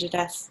bore you to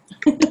death?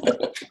 No,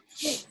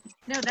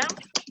 that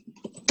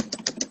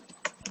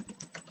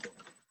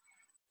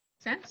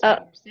sense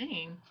what you're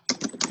saying.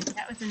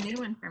 That was a new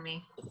one for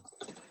me.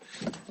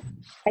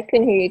 I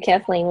couldn't hear you,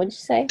 Kathleen. What'd you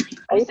say?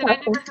 I said I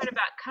never heard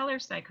about color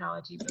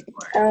psychology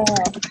before. Oh.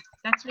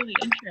 That's really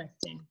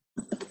interesting.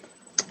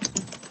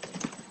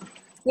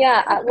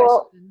 Yeah,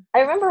 well, I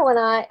remember when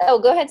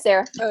go ahead,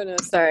 Sarah. Oh, no,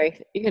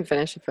 sorry. You can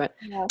finish if you want.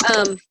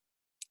 Yeah.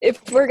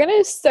 If we're going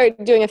to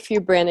start doing a few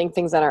branding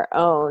things on our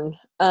own,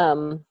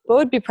 what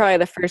would be probably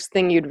the first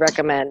thing you'd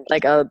recommend?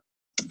 Like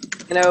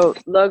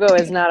logo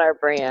is not our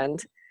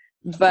brand,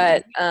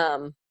 but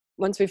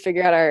once we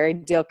figure out our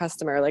ideal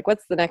customer, like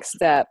what's the next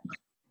step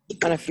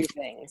on a few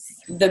things?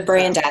 The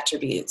brand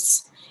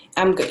attributes.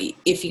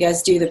 If you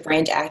guys do the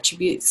brand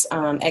attributes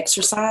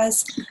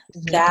exercise,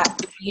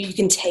 that you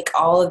can take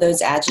all of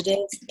those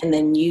adjectives and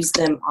then use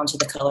them onto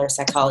the color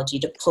psychology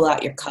to pull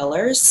out your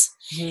colors,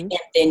 and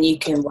then you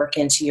can work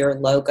into your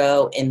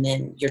logo and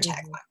then your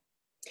tagline.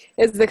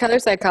 Is the color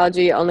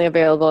psychology only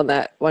available in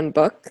that one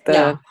book?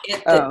 No,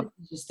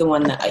 it's just the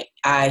one that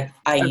I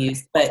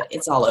use, but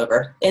it's all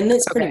over, and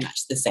it's pretty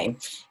much the same.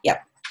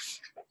 Yep.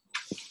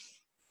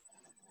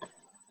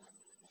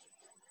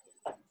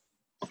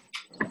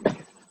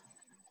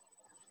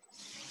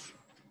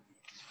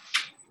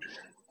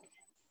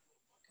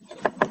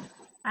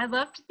 I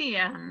loved the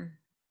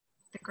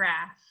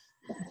graph.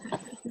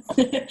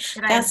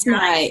 That's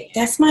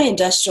my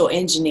industrial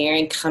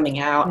engineering coming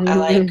out. I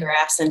like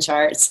graphs and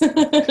charts.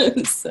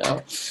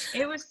 So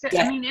it was.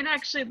 Yeah. I mean, it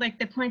actually, like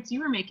the points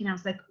you were making, I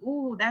was like,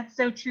 "Ooh, that's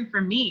so true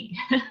for me."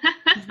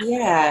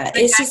 Yeah,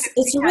 it's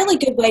a really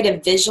good way to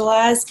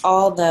visualize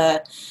all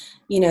the,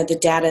 the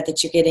data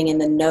that you're getting in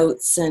the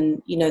notes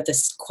and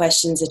the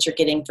questions that you're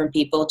getting from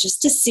people,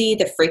 just to see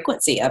the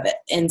frequency of it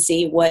and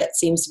see what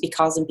seems to be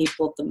causing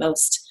people the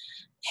most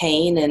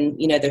pain and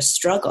their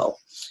struggle,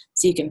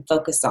 so you can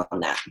focus on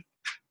that.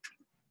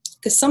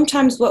 Because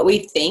sometimes what we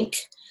think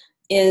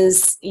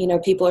is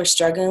people are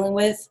struggling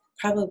with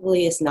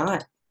probably is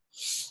not.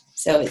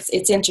 So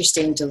it's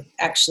interesting to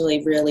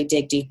actually really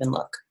dig deep and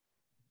look.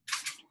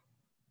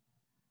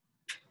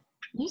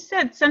 You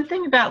said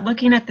something about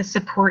looking at the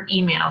support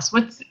emails.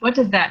 What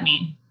does that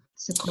mean?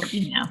 Support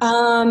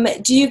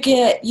emails. Do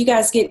you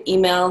guys get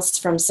emails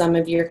from some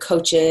of your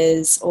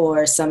coaches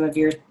or some of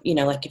your,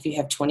 like if you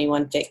have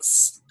 21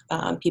 Fix,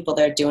 people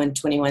that are doing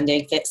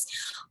 21-day fix,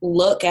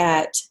 look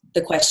at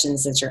the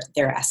questions that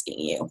they're asking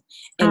you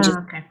and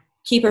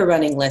keep a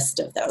running list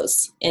of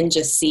those and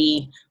just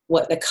see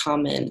what the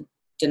common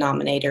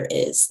denominator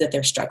is that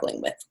they're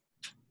struggling with.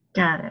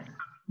 Got it.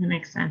 That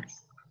makes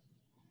sense.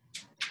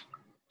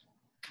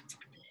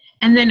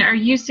 And then are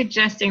you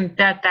suggesting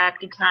that that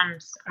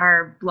becomes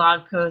our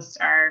blog posts,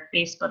 our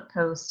Facebook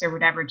posts, or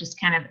whatever, just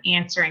kind of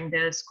answering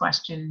those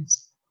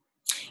questions?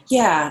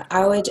 Yeah,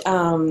 I would,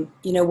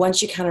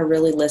 once you kind of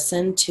really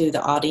listen to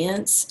the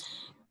audience,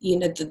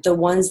 the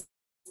ones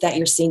that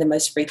you're seeing the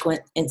most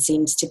frequent and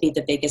seems to be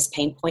the biggest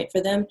pain point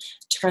for them,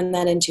 turn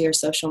that into your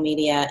social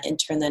media and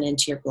turn that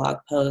into your blog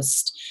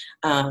post,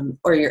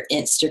 or your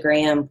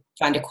Instagram,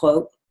 find a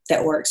quote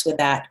that works with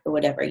that or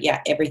whatever.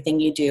 Yeah, everything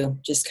you do,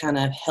 just kind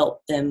of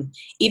help them.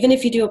 Even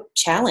if you do a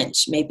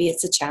challenge, maybe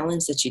it's a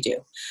challenge that you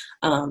do.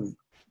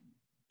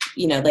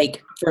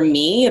 Like for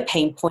me, a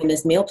pain point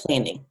is meal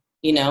planning.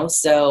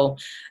 So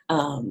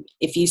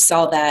if you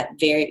saw that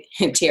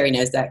Terry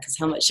knows that because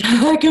how much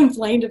I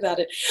complained about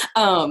it.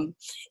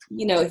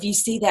 If you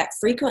see that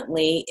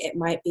frequently, it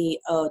might be,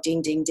 oh,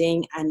 ding, ding,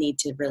 ding, I need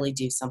to really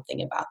do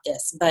something about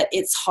this. But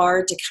it's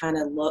hard to kind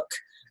of look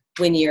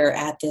when you're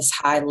at this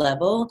high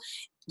level.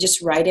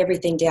 Just write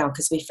everything down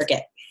because we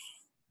forget.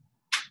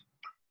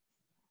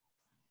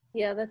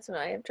 Yeah, that's what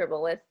I have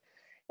trouble with.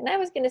 And I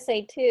was going to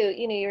say too,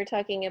 you were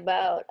talking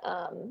about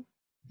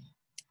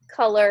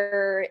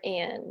color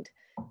and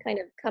kind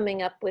of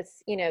coming up with,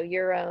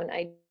 your own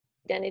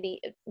identity.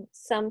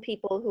 Some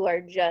people who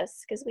are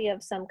just, because we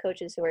have some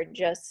coaches who are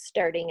just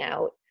starting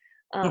out,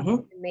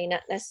 may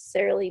not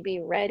necessarily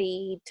be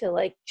ready to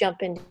like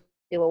jump into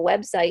a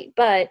website,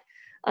 but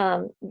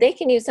they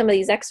can use some of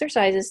these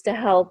exercises to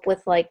help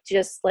with like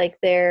just like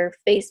their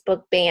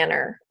Facebook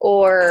banner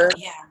or,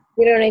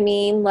 you know what I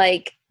mean?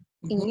 Like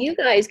you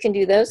guys can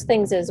do those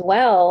things as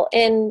well.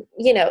 And,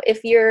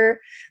 if you're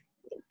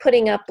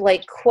putting up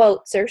like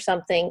quotes or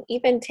something,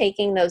 even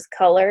taking those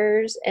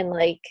colors and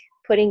like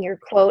putting your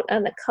quote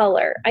on the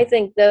color, I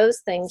think those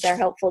things are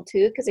helpful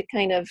too, because it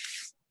kind of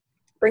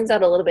brings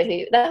out a little bit of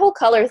you. That whole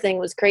color thing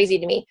was crazy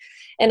to me.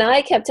 And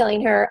I kept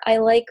telling her, I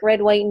like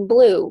red, white, and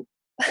blue.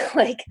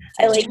 Like,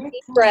 I like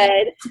deep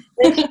red.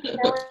 Then she's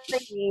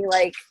telling me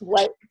like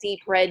what deep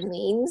red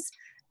means.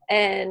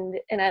 And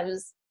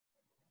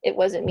it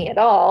wasn't me at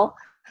all.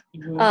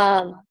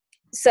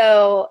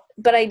 So,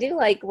 but I do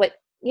like what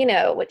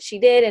she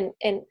did,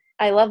 and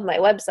I love my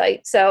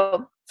website.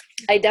 So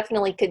I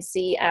definitely could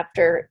see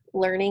after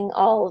learning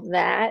all of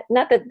that,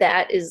 not that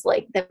that is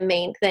like the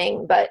main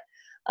thing, but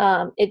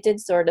it did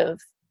sort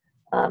of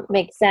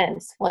make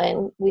sense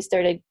when I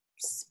started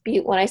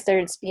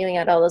spewing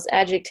out all those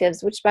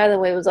adjectives, which by the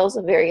way was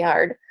also very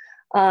hard.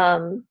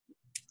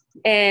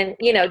 And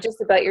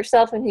just about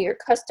yourself and who your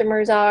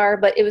customers are.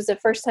 But it was the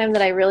first time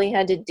that I really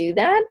had to do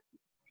that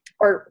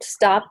or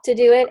stop to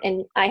do it.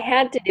 And I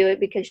had to do it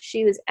because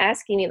she was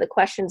asking me the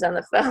questions on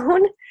the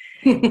phone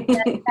and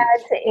I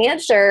had to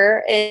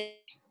answer,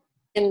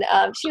 and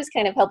she was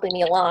kind of helping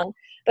me along.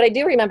 But I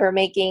do remember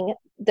making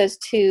those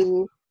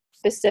two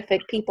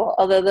specific people,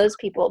 although those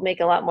people make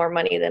a lot more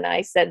money than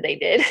I said they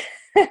did.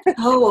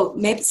 Oh,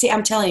 maybe. See,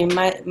 I'm telling you,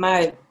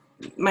 my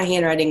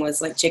handwriting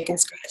was like chicken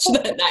scratch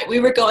that night.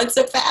 We were going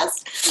so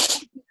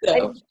fast. So. I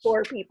did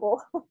 4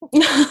 people.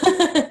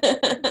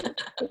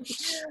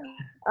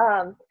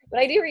 But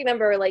I do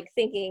remember like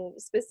thinking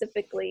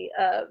specifically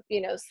of,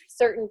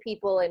 certain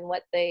people and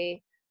what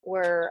they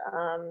were,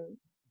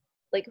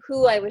 like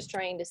who I was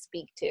trying to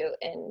speak to.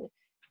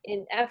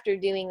 And after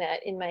doing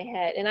that in my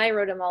head, and I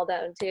wrote them all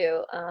down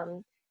too,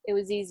 it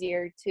was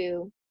easier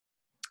to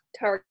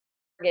target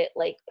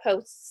like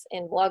posts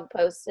and blog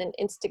posts and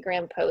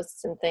Instagram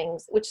posts and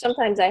things, which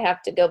sometimes I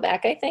have to go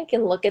back, I think,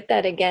 and look at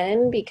that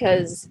again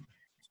because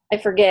I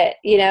forget,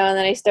 and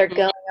then I start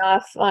going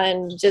off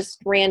on just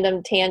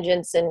random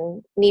tangents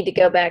and need to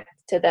go back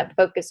to that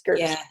focus group.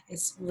 Yeah,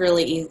 it's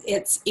really easy.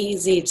 It's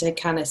easy to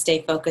kind of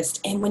stay focused.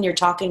 And when you're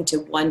talking to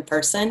one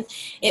person,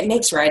 it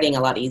makes writing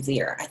a lot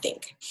easier, I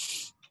think.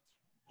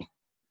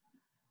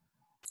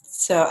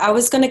 So I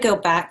was going to go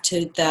back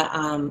to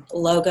the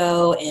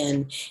logo,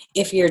 and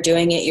if you're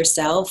doing it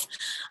yourself,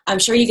 I'm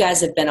sure you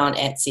guys have been on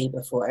Etsy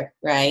before,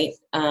 right?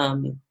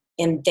 And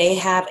they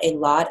have a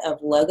lot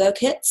of logo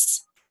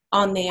kits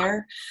on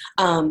there,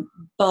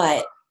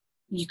 but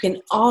you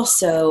can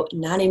also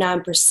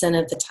 99%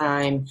 of the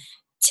time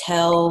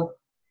tell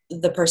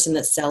the person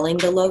that's selling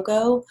the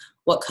logo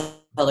what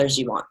colors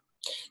you want.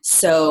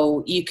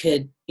 So you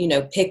could,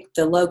 pick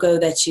the logo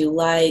that you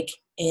like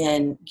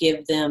and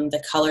give them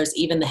the colors,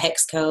 even the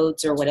hex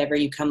codes or whatever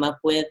you come up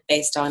with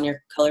based on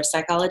your color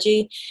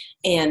psychology.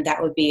 And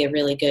that would be a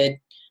really good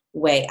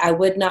way. I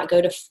would not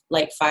go to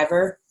like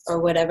Fiverr or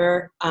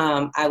whatever.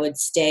 I would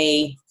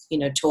stay,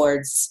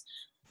 towards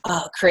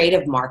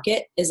Creative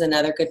Market is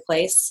another good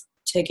place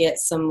to get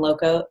some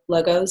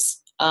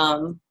logos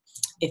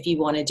if you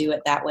want to do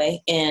it that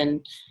way.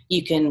 And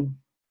you can,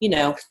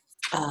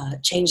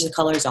 change the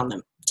colors on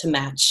them to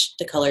match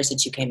the colors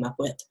that you came up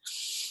with.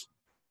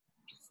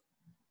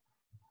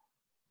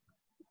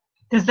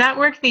 Does that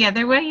work the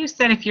other way? You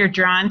said if you're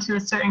drawn to a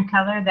certain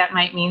color, that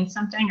might mean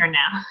something, or no?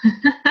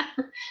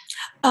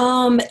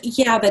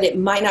 Yeah, but it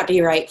might not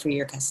be right for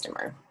your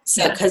customer.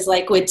 So, Yeah. because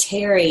like with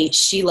Terry,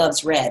 she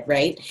loves red,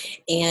 right?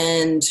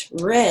 And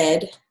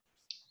red,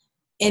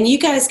 and you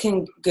guys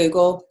can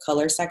Google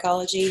color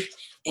psychology.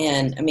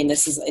 And I mean,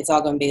 it's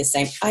all going to be the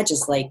same. I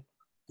just like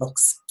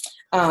looks.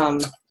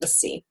 Let's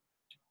see.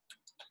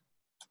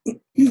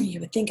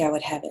 You would think I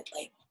would have it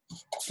like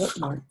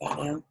bookmarked by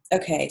now.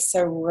 Okay,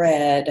 so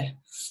red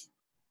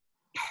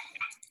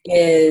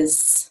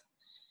is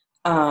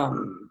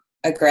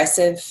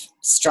aggressive,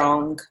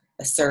 strong,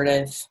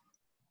 assertive,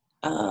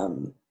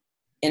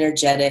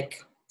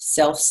 energetic,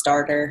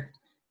 self-starter,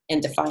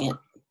 and defiant.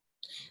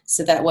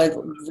 So that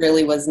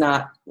really was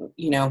not,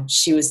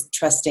 she was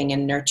trusting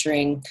and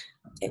nurturing.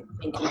 It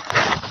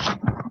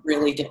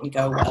really didn't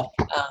go well.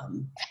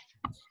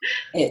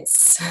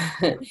 Let's see.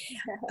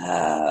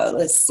 Well,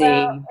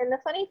 and the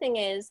funny thing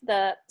is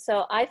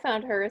so I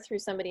found her through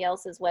somebody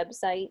else's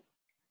website,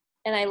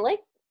 and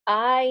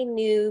I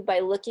knew by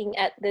looking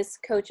at this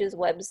coach's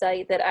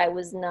website that I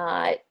was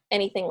not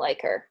anything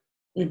like her.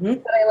 Mm-hmm.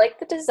 But I liked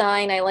the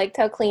design. I liked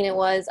how clean it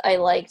was. I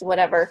liked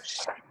whatever.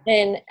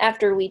 And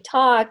after we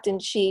talked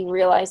and she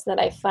realized that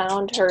I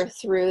found her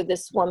through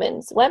this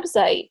woman's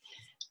website,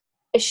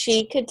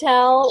 she could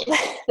tell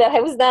that I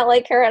was not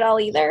like her at all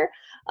either.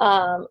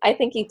 I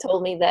think he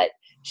told me that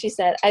she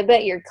said, "I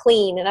bet you're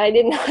clean." And I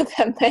didn't know what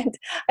that meant.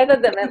 I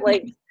thought that meant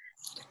like,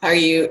 are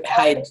you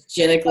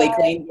hygienically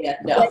clean? Yeah,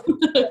 no.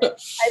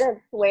 I don't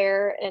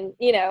swear. And,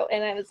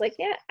 and I was like,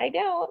 yeah, I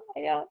don't.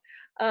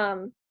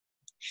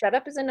 Shut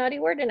up is a naughty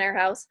word in our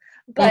house.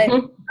 But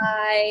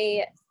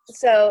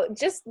so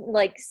just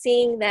like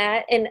seeing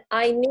that, and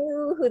I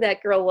knew who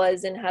that girl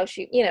was and how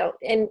she,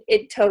 and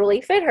it totally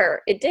fit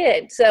her. It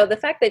did. So the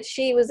fact that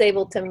she was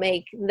able to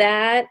make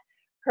that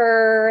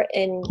her,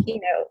 and,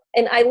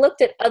 and I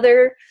looked at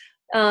other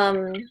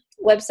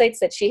websites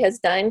that she has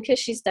done, because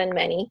she's done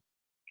many.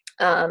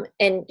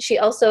 And she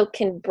also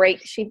can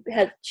she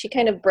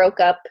kind of broke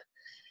up.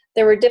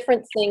 There were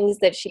different things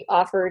that she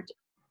offered.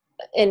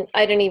 And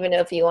I don't even know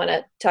if you want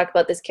to talk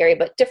about this, Carrie,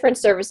 but different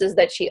services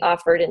that she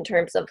offered in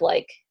terms of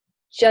like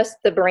just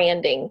the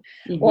branding.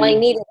 Mm-hmm. Well, I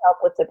needed help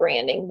with the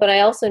branding, but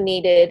I also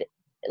needed,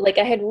 like,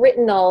 I had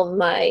written all of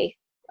my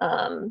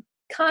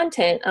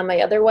content on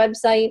my other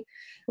website.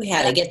 We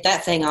had to get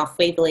that thing off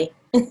Weebly.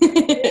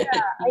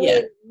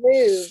 I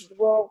moved.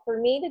 Well,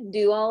 for me to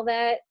do all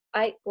that,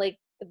 the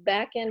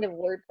back end of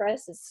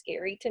WordPress is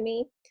scary to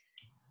me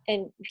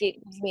and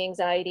gives me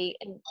anxiety.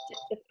 And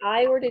if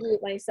I were to do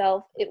it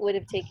myself, it would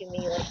have taken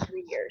me like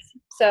 3 years.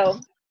 So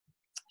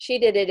she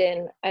did it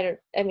it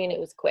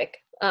was quick.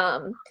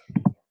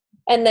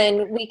 And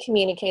then we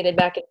communicated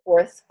back and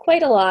forth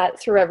quite a lot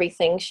through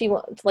everything. She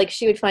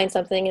would find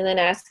something and then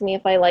ask me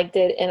if I liked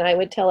it, and I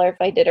would tell her if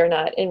I did or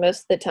not. And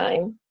most of the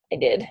time I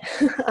did.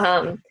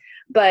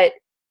 But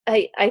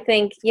I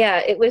think,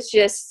 it was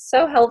just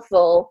so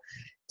helpful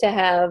to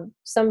have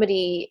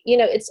somebody,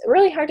 it's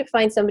really hard to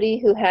find somebody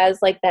who has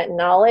like that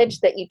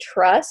knowledge that you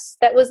trust.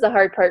 That was the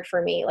hard part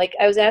for me. Like,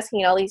 I was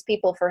asking all these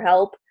people for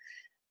help,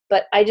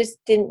 but I just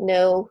didn't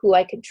know who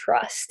I could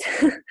trust.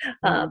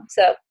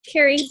 So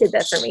Carrie did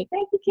that for me.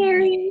 Thank you,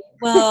 Carrie.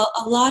 Well,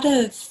 a lot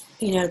of,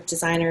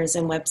 designers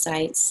and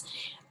websites,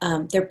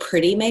 they're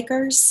pretty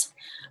makers.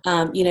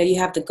 You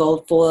have the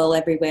gold foil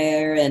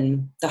everywhere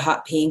and the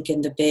hot pink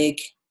and the big,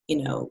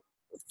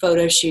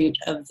 photo shoot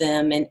of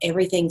them, and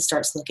everything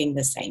starts looking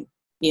the same,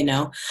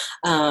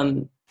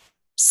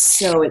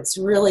 so it's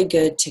really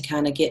good to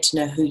kind of get to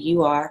know who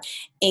you are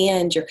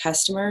and your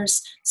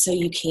customers so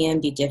you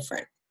can be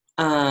different.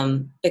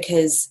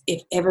 Because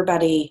if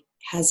everybody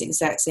has the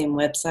exact same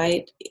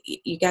website,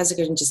 you guys are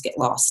going to just get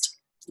lost,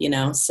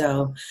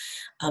 so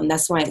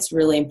that's why it's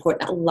really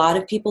important. A lot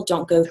of people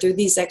don't go through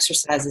these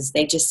exercises.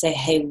 They just say,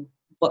 hey,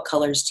 what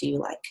colors do you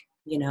like?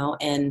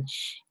 And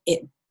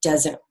it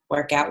doesn't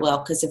work out well,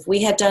 because if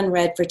we had done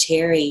red for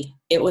Terry,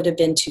 it would have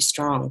been too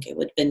strong. It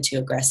would have been too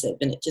aggressive,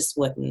 and it just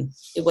wouldn't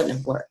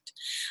have worked.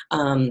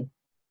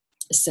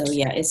 So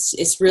yeah,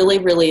 it's really,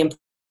 really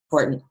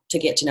important to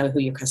get to know who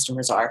your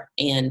customers are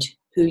and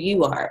who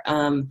you are.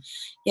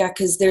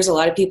 Because there's a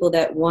lot of people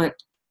that want,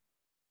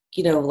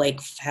 like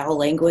foul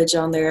language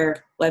on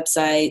their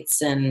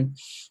websites and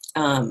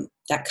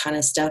that kind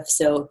of stuff.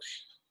 So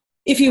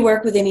if you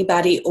work with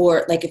anybody,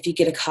 or like if you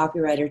get a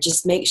copywriter,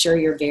 just make sure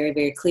you're very,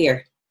 very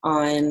clear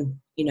on,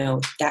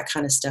 that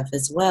kind of stuff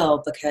as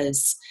well,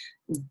 because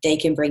they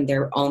can bring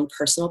their own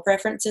personal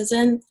preferences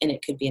in, and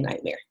it could be a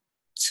nightmare.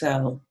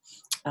 So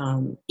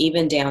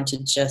even down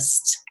to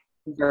just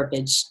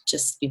verbiage,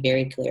 just be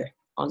very clear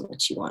on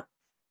what you want.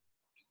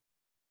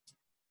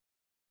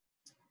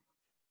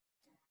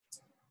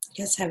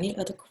 You guys have any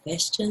other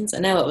questions? I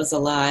know it was a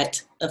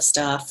lot of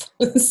stuff.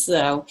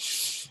 So,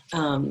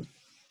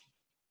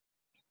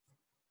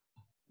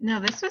 no,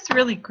 this was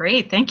really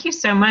great. Thank you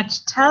so much.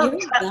 You're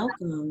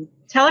welcome.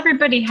 Tell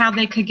everybody how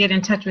they could get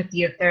in touch with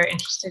you if they're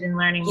interested in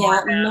learning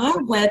more. My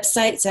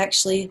website's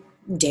actually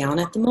down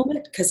at the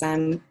moment because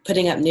I'm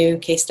putting up new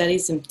case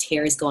studies and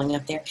Terry's going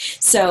up there.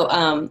 So,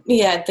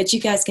 yeah, but you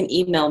guys can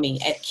email me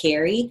at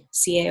Carrie,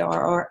 Carrie,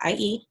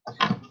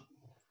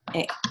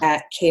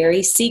 at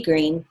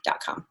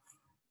carriecgreen.com.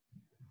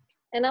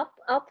 And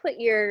I'll put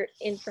your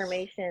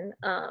information.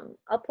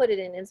 I'll put it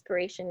in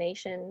Inspiration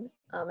Nation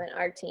and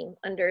our team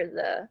under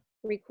the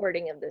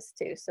recording of this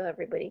too, so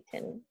everybody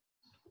can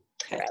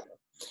grab it.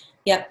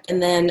 Yep,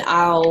 and then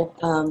I'll,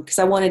 because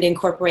I wanted to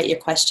incorporate your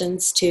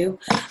questions too,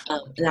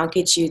 and I'll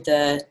get you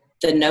the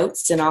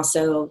notes and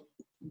also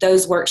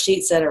those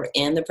worksheets that are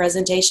in the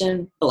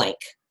presentation blank,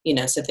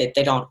 so that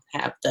they don't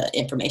have the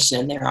information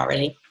in there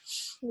already.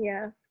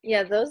 Yeah,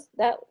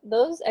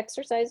 those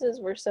exercises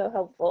were so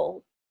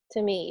helpful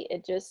to me.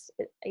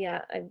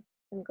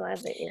 I'm glad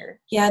that you're.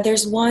 Yeah,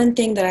 there's one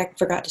thing that I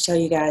forgot to tell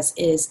you guys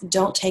is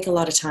don't take a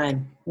lot of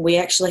time. We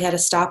actually had a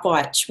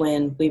stopwatch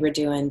when we were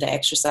doing the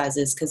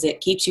exercises because it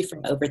keeps you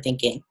from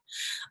overthinking.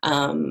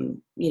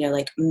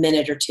 Like a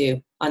minute or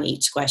two on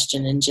each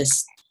question and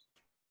just,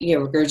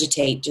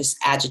 regurgitate just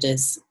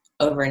adjectives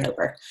over and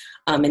over.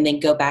 And then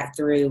go back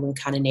through and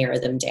kind of narrow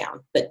them down.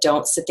 But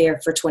don't sit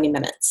there for 20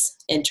 minutes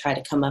and try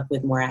to come up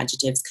with more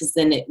adjectives because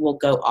then it will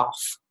go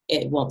off.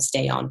 It won't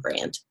stay on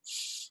brand.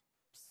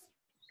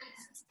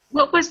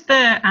 What was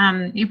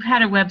the, you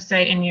had a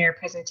website in your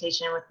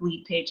presentation with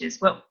lead pages.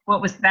 What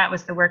was that?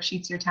 Was the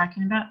worksheets you're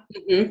talking about?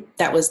 Mm-hmm.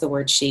 That was the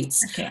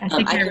worksheets. Okay, I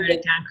think I wrote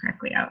it down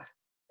correctly. I'll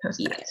post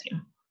that too.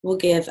 We'll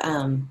give,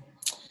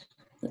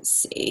 let's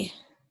see.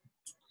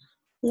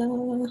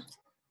 Well,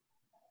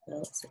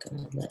 it's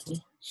going to let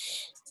me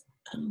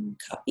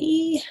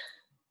copy.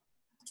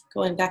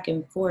 Going back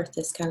and forth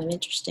is kind of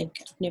interesting.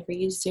 I've never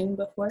used Zoom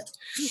before.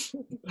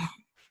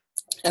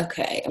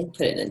 Okay, I'm going to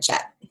put it in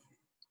chat.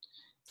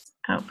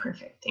 Oh,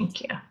 perfect.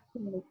 Thank you. There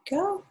we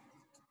go.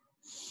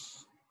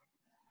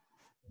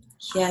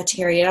 Yeah,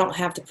 Terry, I don't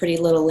have the pretty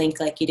little link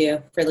like you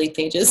do for lead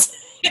pages.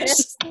 It's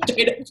just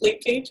straight up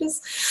lead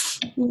pages.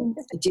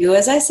 Do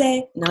as I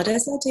say, not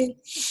as I do.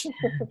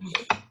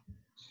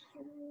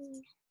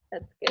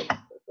 That's good.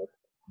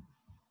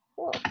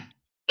 Cool.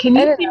 Can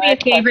you do me a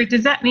favor?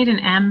 Does that need an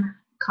M?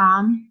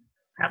 Com?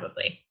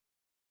 Probably.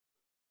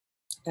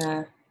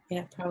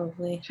 Yeah,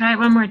 probably. Try it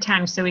one more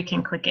time so we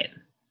can click it.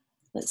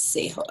 Let's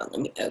see. Hold on. Let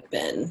me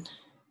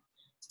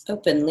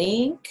open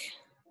link.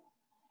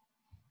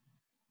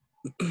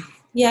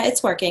 Yeah,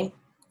 it's working.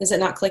 Is it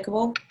not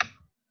clickable?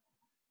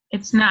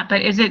 It's not,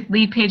 but is it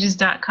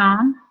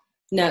leadpages.com?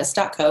 No, it's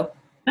 .co.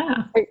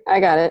 Oh. I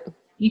got it.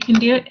 You can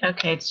do it?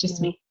 Okay, it's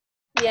just me.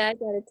 Yeah, I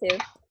got it too.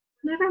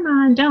 Never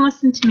mind. Don't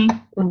listen to me.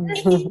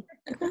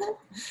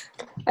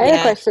 I had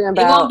a question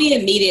about. It won't be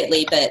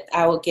immediately, but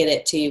I will get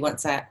it to you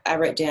once I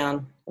wrote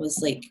down. I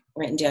was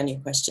writing down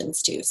your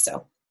questions too.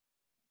 So.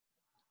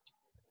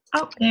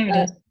 Oh, there it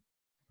is.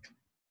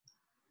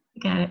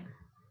 Got it.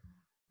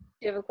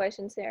 Do you have a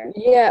question, Sarah?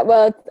 Yeah,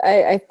 well,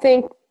 I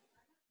think,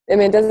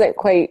 it doesn't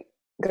quite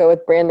go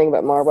with branding,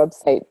 but more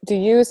website. Do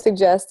you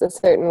suggest a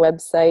certain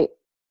website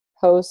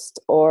post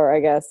or I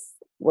guess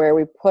where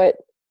we put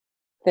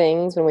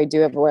things when we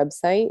do have a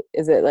website?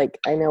 Is it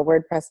I know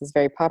WordPress is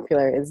very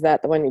popular. Is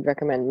that the one you'd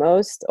recommend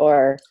most?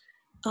 Or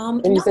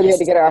and you said you had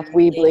to get her off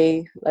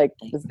Weebly.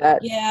 Is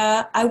that?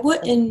 Yeah, I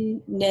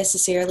wouldn't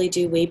necessarily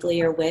do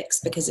Weebly or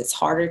Wix because it's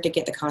harder to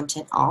get the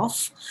content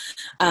off.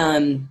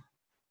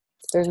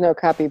 There's no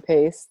copy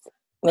paste.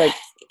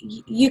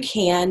 You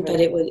can, but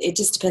it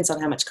just depends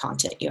on how much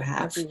content you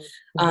have.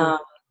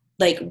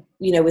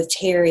 With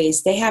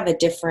Terry's, they have a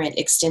different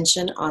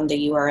extension on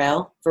the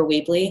URL for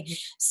Weebly. Mm-hmm.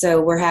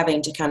 So we're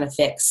having to kind of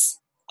fix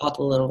all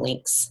the little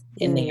links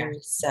in there.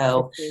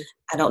 So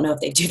I don't know if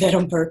they do that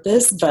on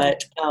purpose,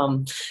 but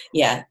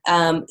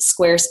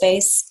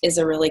Squarespace is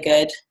a really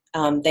good,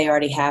 they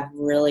already have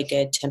really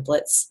good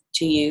templates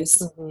to use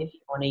if you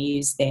want to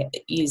use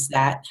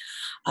that.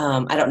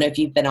 I don't know if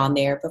you've been on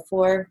there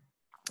before.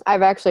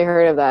 I've actually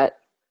heard of that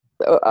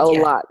a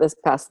lot this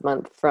past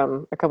month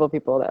from a couple of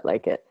people that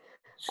like it.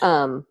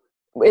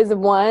 Is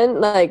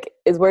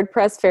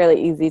WordPress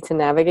fairly easy to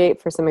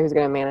navigate for somebody who's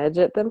going to manage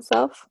it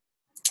themselves?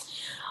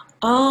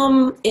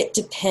 It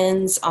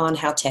depends on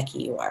how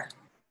techy you are.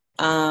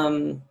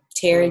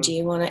 Terry, do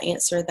you want to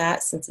answer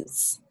that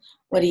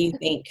what do you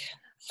think?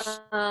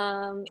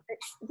 Kathleen,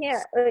 you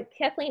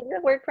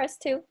have WordPress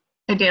too?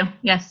 I do,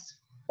 yes.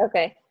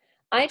 Okay.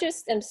 I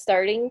just am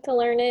starting to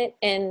learn it,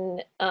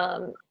 and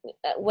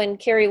when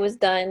Carrie was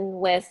done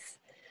with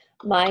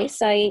my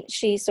site,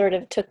 she sort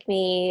of took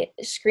me,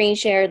 screen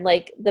shared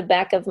the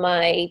back of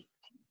my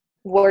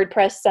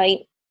WordPress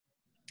site,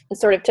 and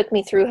sort of took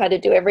me through how to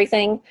do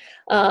everything.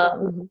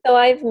 So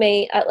I've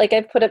made,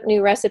 I've put up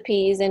new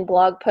recipes and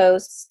blog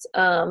posts.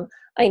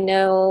 I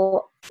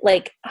know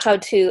how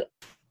to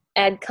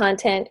add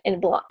content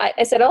and blog.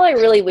 I said all I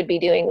really would be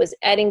doing was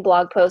adding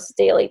blog posts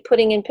daily,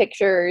 putting in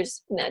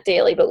pictures, not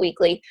daily, but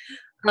weekly,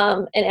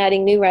 and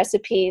adding new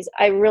recipes.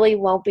 I really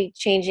won't be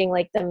changing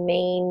the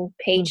main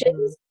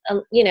pages,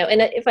 and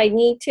if I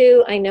need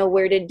to, I know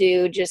where to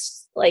do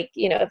just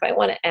if I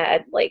want to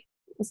add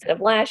instead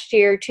of last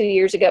year, 2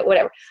 years ago,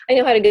 whatever. I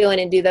know how to go in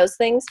and do those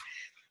things.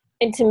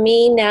 And to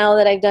me, now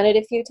that I've done it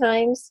a few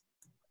times,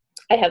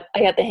 I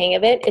have the hang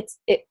of it.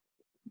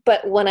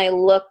 But when I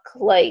look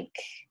like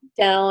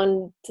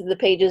down to the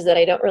pages that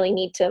I don't really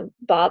need to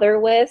bother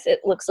with, it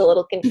looks a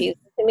little confusing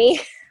to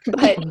me.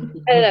 But I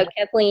don't know,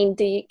 Kathleen,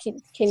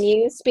 can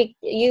you speak?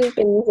 You've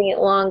been using it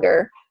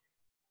longer.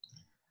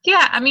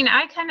 Yeah, I mean,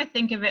 I kind of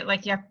think of it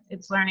like, yeah,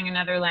 it's learning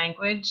another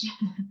language.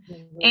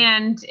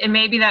 And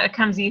maybe that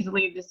comes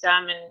easily to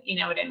some, and you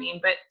know what I mean.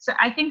 But so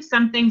I think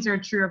some things are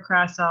true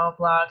across all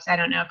blogs. I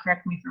don't know,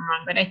 correct me if I'm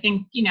wrong, but I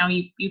think, you know,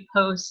 you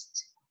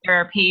post, there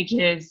are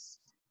pages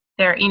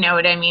there, you know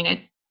what I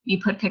mean?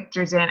 You put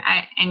pictures in,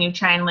 and you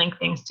try and link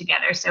things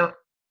together. So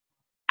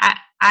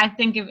I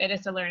think of it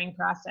as a learning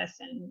process,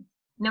 and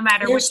no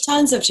matter There's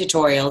tons of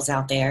tutorials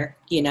out there,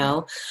 you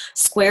know.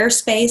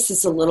 Squarespace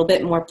is a little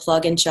bit more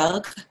plug and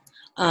chug.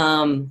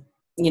 You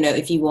know,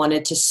 if you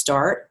wanted to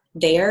start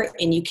there,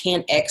 and you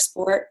can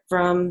export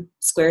from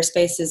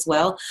Squarespace as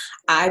well.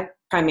 I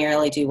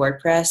primarily do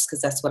WordPress because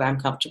that's what I'm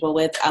comfortable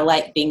with. I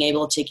like being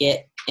able to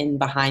get in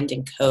behind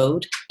in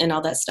code and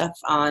all that stuff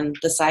on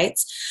the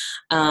sites.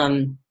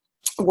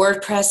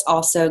 WordPress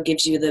also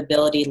gives you the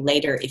ability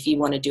later, if you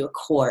want to do a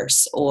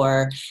course,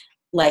 or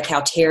like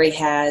how Terry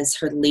has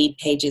her lead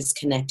pages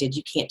connected.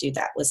 You can't do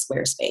that with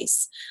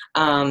Squarespace.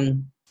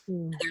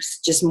 There's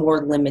just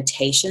more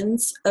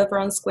limitations over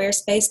on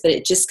Squarespace, but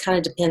it just kind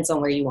of depends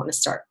on where you want to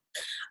start.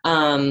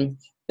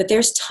 But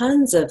there's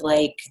tons of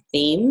like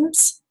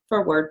themes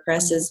for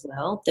WordPress as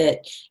well that,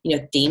 you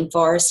know, Theme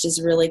Forest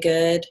is really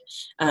good.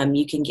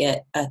 You can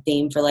get a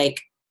theme for like,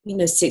 you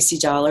know,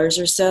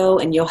 $60 or so,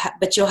 and you'll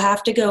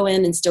have to go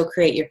in and still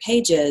create your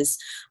pages,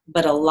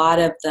 but a lot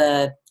of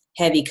the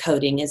heavy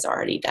coding is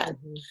already done.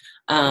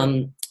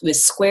 With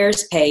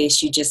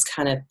Squarespace, you just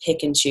kind of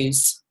pick and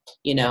choose,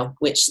 you know,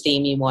 which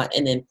theme you want,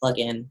 and then plug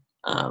in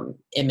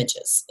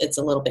images. It's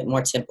a little bit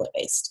more template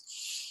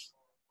based.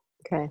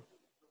 Okay.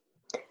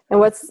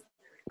 And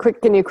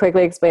can you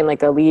quickly explain like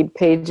the lead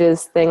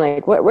pages thing?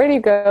 Like where do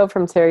you go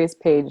from Terry's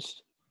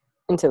page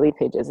into lead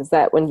pages? Is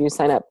that when you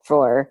sign up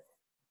for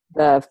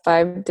the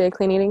 5-day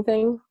clean eating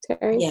thing,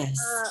 Terry? Yes.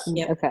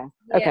 Yep. Okay.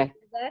 Yeah, Okay.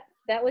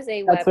 That was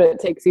a That's web. what it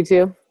takes you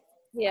to?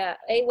 Yeah,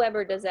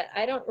 Aweber does that.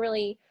 I don't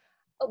really,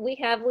 we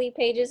have lead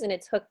pages and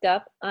it's hooked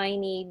up. I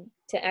need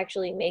to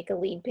actually make a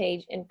lead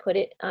page and put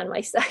it on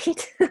my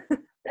site.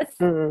 That's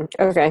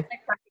okay.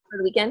 for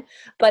the weekend.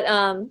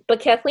 But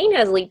Kathleen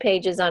has lead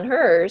pages on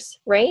hers,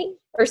 right?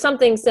 Or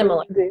something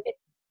similar.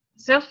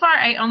 So far,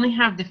 I only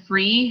have the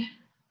free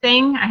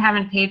thing. I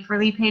haven't paid for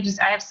lead pages.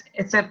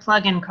 It's a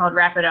plugin called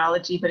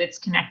Rapidology, but it's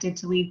connected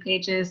to lead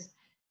pages.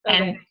 Okay.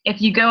 And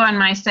if you go on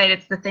my site,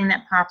 it's the thing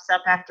that pops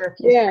up after a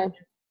few seconds.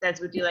 Says,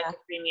 would you like a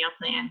free meal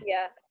plan?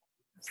 Yeah.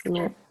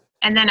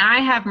 And then I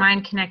have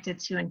mine connected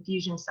to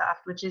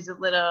Infusionsoft, which is it's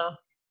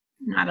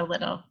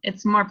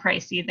more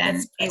pricey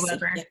than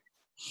Aweber. Yeah.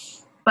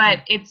 But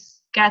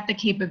it's got the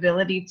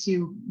capability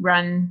to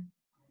run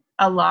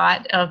a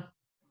lot of,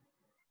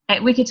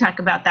 we could talk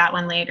about that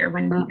one later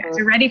when you guys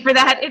are ready for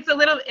that. It's a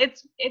little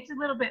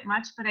bit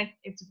much, but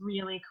it's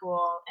really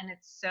cool. And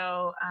it's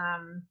so,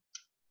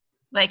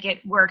 like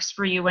it works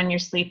for you when you're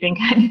sleeping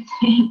kind of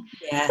thing.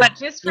 Yeah. But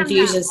just from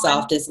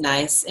Infusionsoft is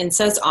nice. And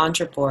so is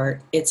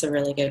Entreport. It's a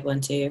really good one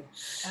too.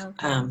 Okay.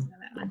 That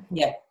one.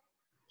 Yeah.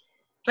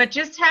 But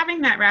just having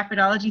that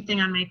Rapidology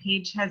thing on my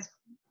page has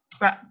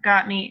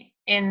got me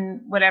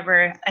in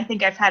whatever. I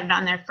think I've had it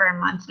on there for a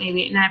month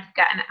maybe, and I've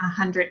gotten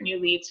 100 new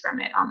leads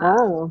from it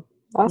almost. Oh,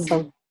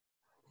 awesome.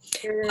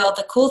 Well,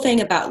 the cool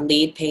thing about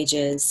lead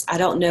pages, I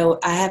don't know,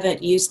 I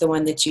haven't used the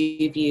one that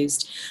you've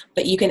used,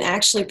 but you can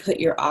actually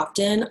put your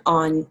opt-in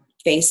on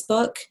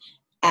Facebook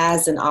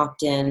as an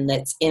opt-in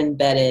that's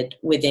embedded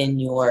within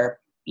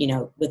your, you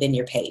know, within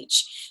your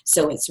page.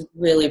 So it's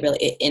really,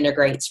 it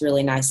integrates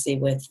really nicely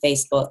with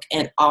Facebook.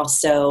 And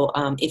also,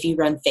 if you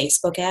run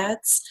Facebook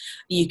ads,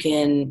 you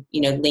can,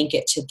 you know, link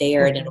it to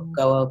there and it'll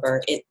go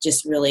over. It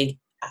just really,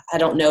 I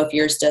don't know if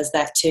yours does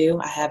that too.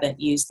 I haven't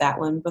used that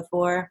one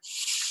before.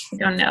 I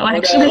don't know,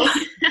 actually.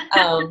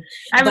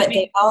 But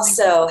they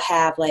also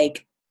have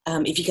like,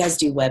 if you guys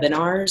do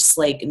webinars,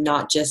 like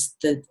not just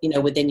the, you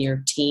know, within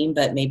your team,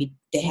 but maybe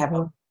they have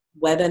a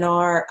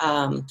webinar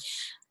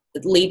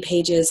lead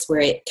pages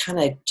where it kind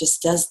of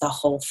just does the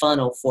whole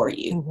funnel for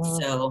you.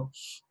 So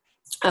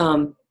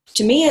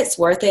to me, it's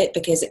worth it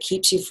because it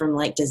keeps you from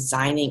like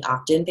designing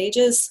opt-in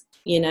pages.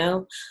 You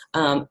know,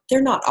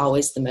 they're not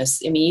always the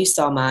most, I mean, you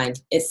saw mine,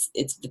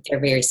 they're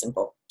very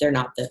simple. They're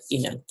not the,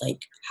 you know,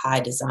 like high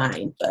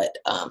design, but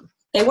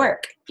they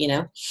work, you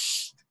know,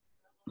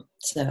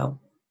 so.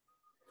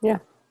 Yeah.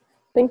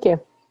 Thank you.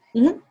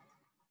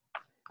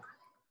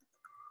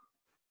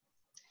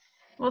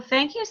 Well,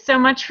 thank you so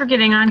much for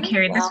getting on,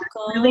 Carrie. This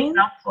was really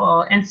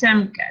helpful and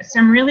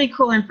some really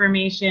cool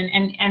information.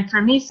 And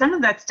for me, some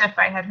of that stuff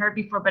I had heard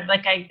before, but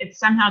like it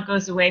somehow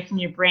goes away from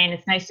your brain.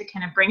 It's nice to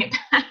kind of bring it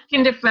back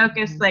into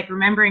focus, like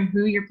remembering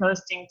who you're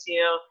posting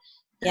to,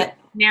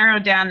 narrow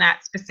down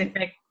that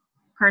specific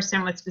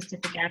person with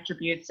specific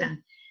attributes.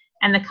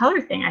 And the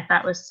color thing I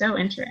thought was so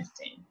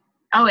interesting.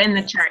 Oh, and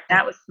the chart.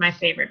 That was my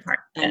favorite part.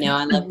 I know,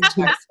 I love the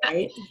charts,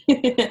 right?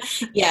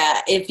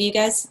 Yeah, if you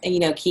guys,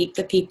 keep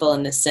the people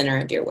in the center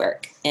of your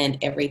work, and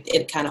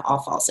it kind of all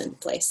falls into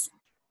place.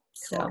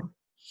 So,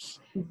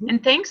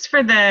 And thanks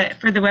for the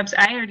website.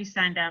 I already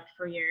signed up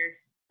for your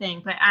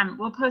thing, but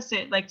we'll post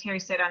it, like Terry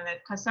said,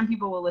 because some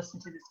people will listen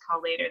to this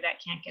call later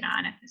that can't get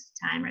on at this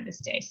time or this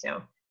day.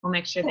 So we'll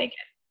make sure they get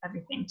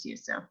everything too.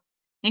 So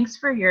thanks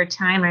for your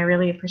time. I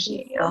really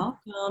appreciate you.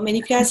 Welcome. And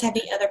if you guys have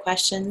any other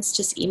questions,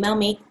 just email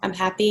me. I'm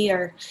happy,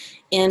 or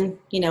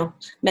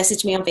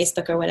message me on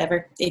Facebook or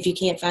whatever. If you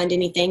can't find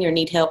anything or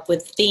need help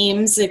with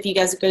themes, if you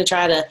guys are going to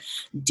try to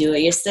do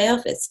it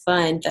yourself, it's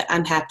fun, but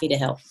I'm happy to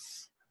help.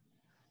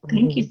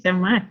 Thank you so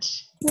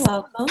much. You're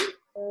welcome.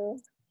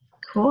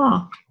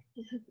 Cool.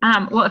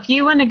 Well, if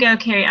you want to go,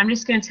 Carrie, I'm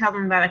just going to tell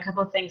them about a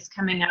couple of things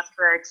coming up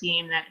for our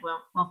team that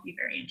won't be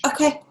very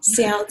interesting. Okay,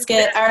 sounds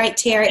good. All right,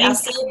 Terry, I'll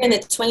see you in the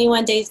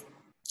 21 days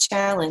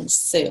challenge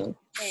soon.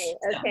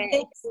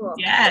 Okay, cool.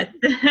 Yes.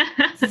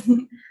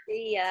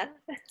 See ya.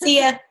 See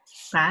ya.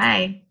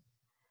 Bye.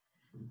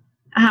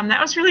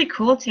 That was really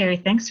cool, Terry.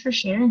 Thanks for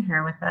sharing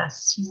her with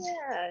us.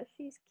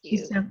 She's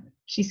cute.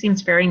 She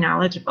seems very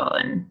knowledgeable,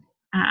 and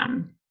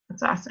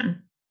that's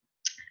awesome.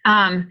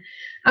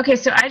 Okay,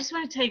 so I just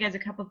want to tell you guys a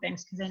couple of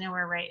things because I know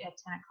we're right at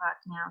 10 o'clock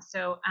now.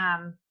 So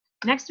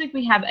next week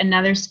we have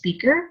another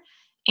speaker,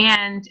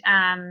 and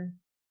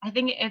I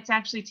think it's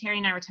actually Terry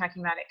and I were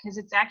talking about it because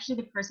it's actually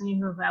the person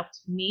who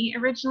helped me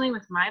originally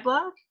with my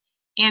blog,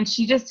 and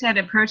she just had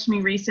approached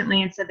me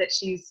recently and said that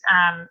she's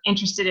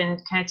interested in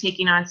kind of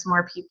taking on some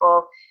more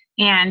people.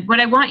 And what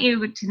I want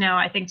you to know,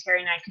 I think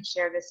Terry and I could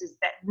share this, is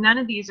that none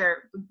of these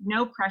are,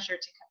 no pressure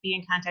to be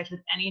in contact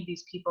with any of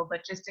these people,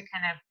 but just to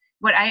kind of,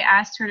 what I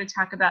asked her to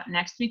talk about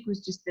next week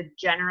was just the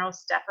general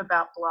stuff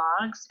about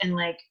blogs and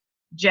like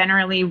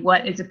generally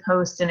what is a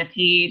post and a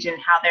page and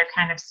how they're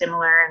kind of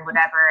similar and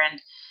whatever.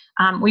 And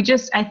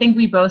I think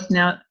we both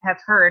have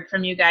heard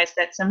from you guys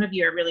that some of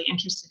you are really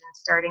interested in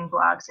starting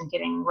blogs and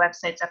getting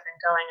websites up and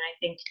going. And I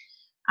think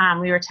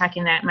we were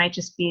talking that it might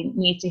just be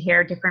neat to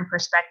hear different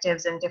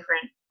perspectives and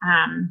different,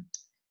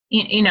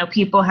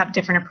 people have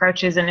different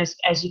approaches. And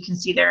as you can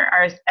see, there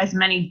are as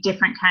many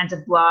different kinds of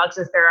blogs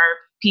as there are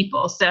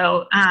people.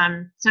 So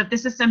if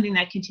this is something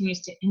that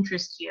continues to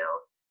interest you,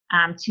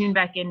 tune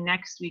back in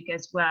next week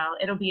as well.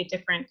 It'll be a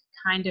different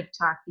kind of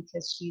talk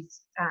because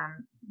she's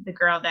the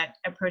girl that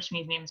approached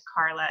me. Her name is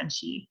Carla, and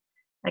she,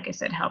 like I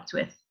said, helped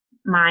with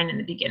mine in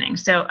the beginning.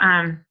 So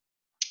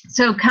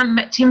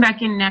tune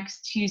back in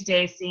next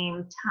Tuesday,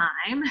 same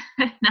time,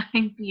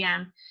 9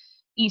 p.m.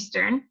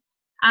 Eastern.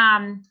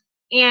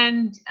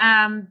 And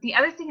the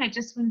other thing I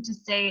just wanted to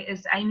say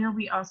is I know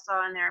we all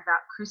saw in there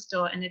about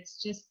Crystal, and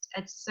it's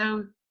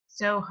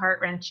so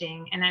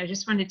heart-wrenching. And I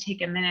just wanted to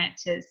take a minute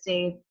to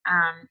say,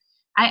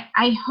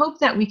 I hope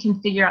that we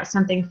can figure out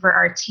something for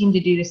our team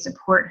to do to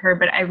support her,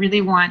 but I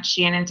really want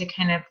Shannon to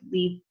kind of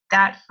lead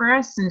that for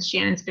us, and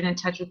Shannon's been in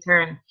touch with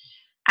her, and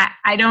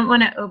I don't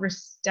want to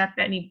overstep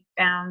any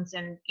bounds,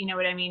 and you know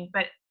what I mean,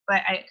 but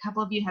a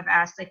couple of you have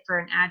asked like for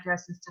an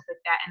address and stuff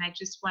like that, and I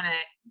just want to,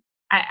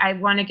 I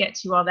want to get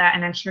to all that,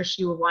 and I'm sure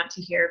she will want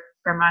to hear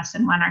from us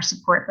and want our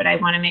support, but I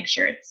want to make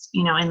sure it's,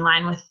 in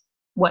line with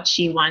what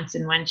she wants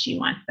and when she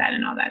wants that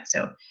and all that.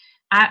 So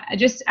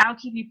I'll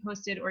keep you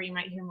posted, or you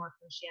might hear more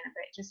from Shannon,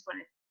 but I just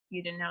wanted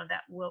you to know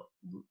that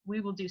we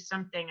will do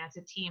something as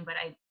a team, but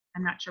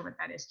I'm not sure what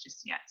that is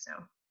just yet.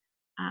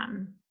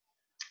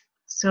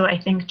 So I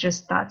think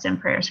just thoughts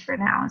and prayers for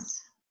now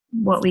is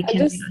what we can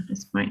do at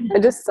this point. I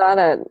just saw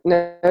that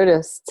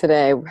notice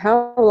today.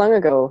 How long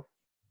ago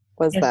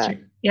was that?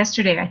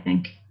 Yesterday, I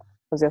think. It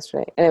was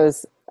yesterday. And it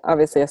was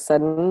obviously a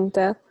sudden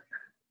death?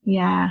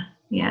 Yeah.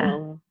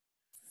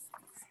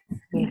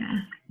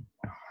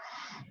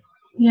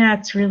 Yeah,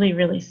 it's really,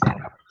 really sad.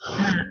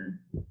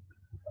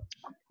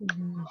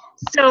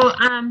 So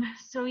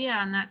yeah,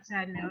 on that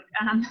sad note,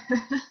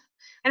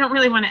 I don't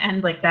really want to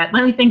end like that.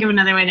 Let me think of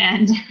another way to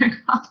end our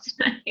call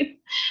tonight.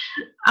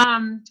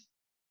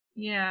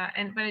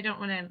 But I don't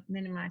want to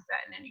minimize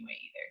that in any way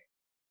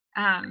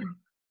either.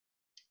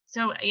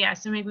 So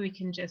maybe we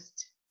can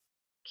just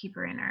keep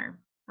her in our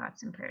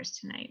thoughts and prayers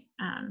tonight.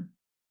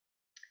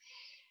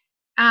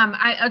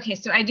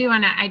 So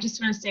I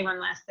just want to say one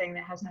last thing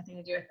that has nothing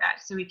to do with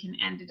that, so we can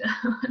end it a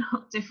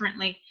little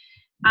differently,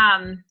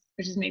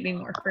 which is maybe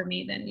more for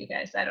me than you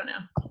guys. I don't know.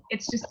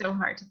 It's just so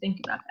hard to think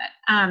about that.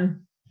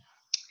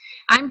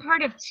 I'm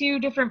part of 2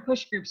 different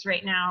push groups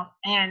right now,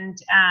 and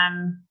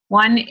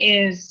one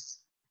is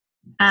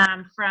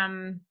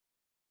from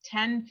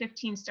 10,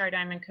 15 Star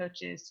Diamond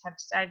coaches have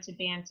decided to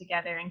band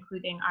together,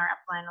 including our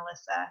upline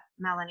Alyssa,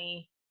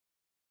 Melanie,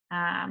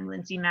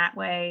 Lindsay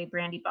Matway,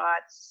 Brandy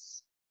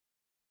Botts.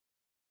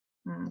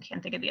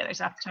 Can't think of the others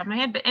off the top of my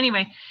head, but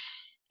anyway.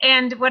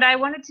 And what I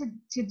wanted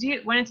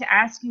to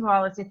ask you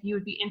all is if you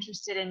would be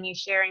interested in me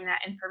sharing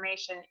that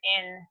information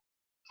in.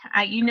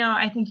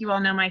 I think you all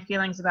know my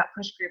feelings about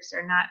push groups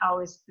are not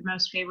always the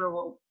most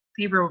favorable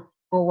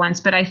ones,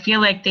 but I feel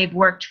like they've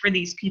worked for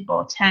these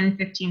people, 10,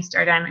 15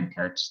 Star Diamond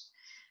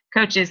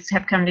coaches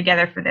have come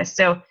together for this.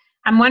 So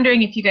I'm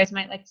wondering if you guys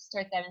might like to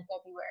start that in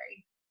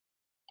February,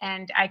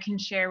 and I can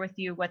share with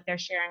you what they're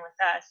sharing with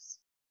us.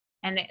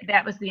 And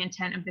that was the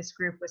intent of this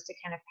group, was to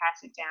kind of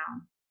pass it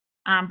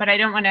down. But I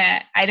don't want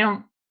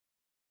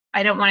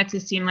it to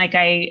seem like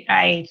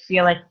I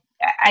feel like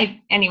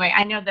anyway,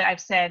 I know that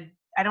I've said,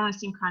 I don't want to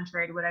seem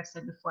contrary to what I've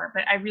said before,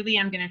 but I really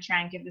am going to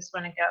try and give this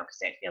one a go, because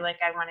I feel like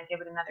I want to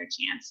give it another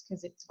chance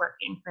because it's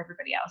working for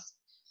everybody else.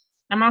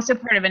 I'm also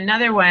part of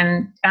another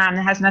one that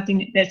has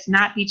nothing, that's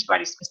not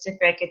Beachbody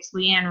specific. It's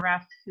Leanne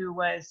Ruff, who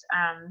was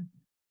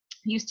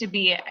used to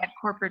be at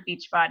corporate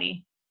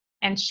Beachbody,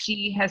 and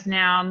she has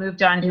now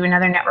moved on to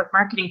another network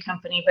marketing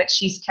company, but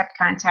she's kept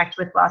contact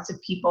with lots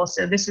of people.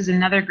 So this is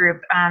another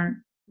group.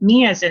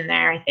 Mia's in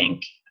there, I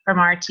think, from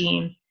our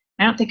team.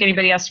 I don't think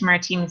anybody else from our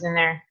team is in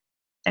there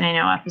that I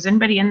know of. Is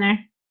anybody in there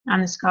on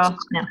this call?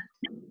 No.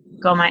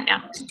 Go might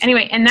now.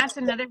 Anyway, and that's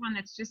another one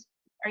that's just,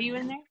 are you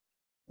in there?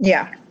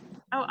 Yeah.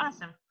 Oh,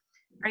 awesome.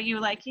 Are you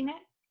liking it?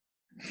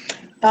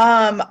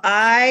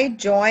 I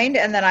joined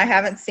and then I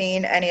haven't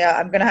seen any.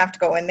 I'm going to have to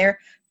go in there.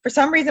 For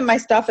some reason, my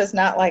stuff is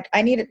not like,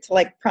 I need it to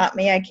like prompt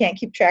me. I can't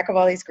keep track of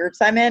all these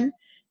groups I'm in,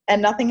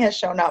 and nothing has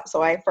shown up.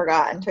 So I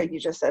forgot until you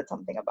just said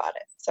something about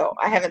it. So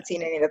I haven't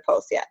seen any of the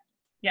posts yet.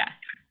 Yeah.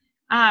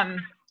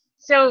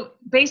 So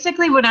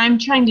basically what I'm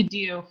trying to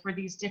do for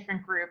these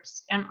different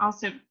groups, I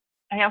also,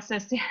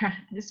 Sarah,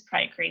 this is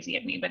probably crazy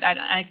of me, but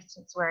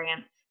that's where I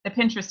am. The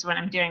Pinterest one,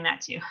 I'm doing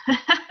that too.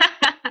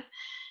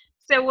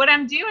 So what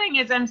I'm doing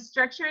is I'm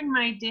structuring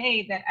my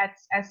day that at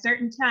a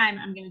certain time,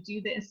 I'm going to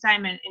do the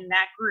assignment in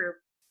that group,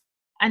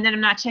 and then I'm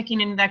not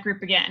checking into that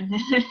group again.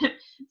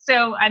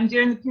 So I'm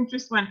doing the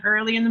Pinterest one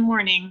early in the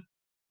morning,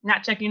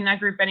 not checking that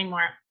group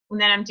anymore.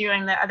 And then I'm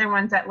doing the other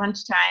ones at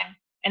lunchtime.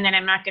 And then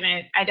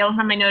I don't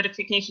have my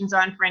notifications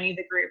on for any of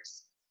the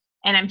groups.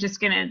 And I'm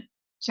just going to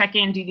check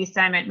in, do the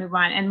assignment, move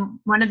on. And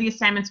one of the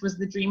assignments was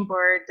the dream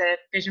board, the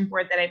vision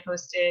board that I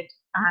posted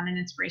on an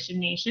Inspiration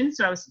Nation.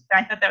 So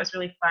I thought that was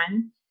really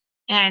fun.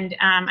 And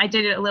I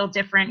did it a little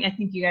different. I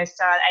think you guys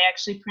saw it. I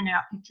actually printed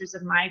out pictures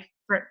of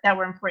that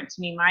were important to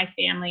me, my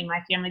family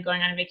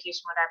going on a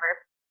vacation, whatever,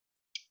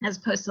 as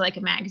opposed to like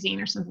a magazine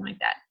or something like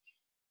that.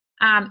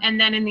 And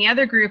then in the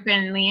other group,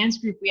 in Leanne's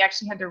group, we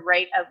actually had to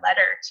write a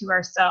letter to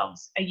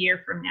ourselves a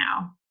year from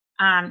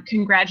now,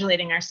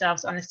 congratulating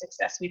ourselves on the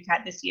success we've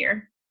had this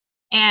year.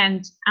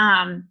 And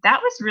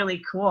that was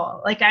really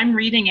cool. Like, I'm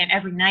reading it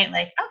every night,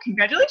 like, oh,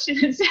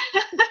 congratulations.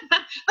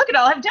 Look at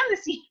all I've done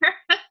this year.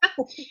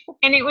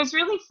 And it was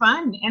really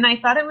fun. And I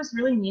thought it was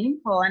really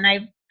meaningful. And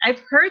I've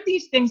heard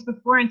these things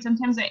before, and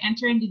sometimes I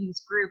enter into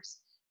these groups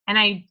and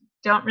I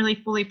don't really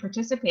fully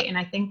participate. And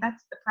I think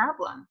that's the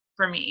problem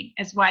for me,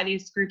 is why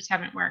these groups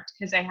haven't worked,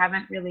 because I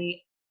haven't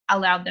really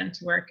allowed them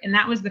to work. And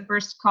that was the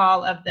first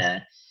call of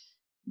the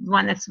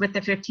one that's with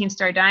the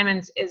 15-star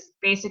diamonds, is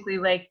basically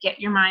like, get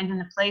your mind in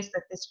the place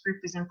that this group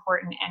is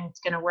important and it's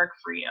going to work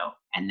for you,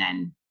 and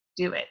then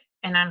do it.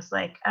 And I was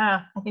like, oh,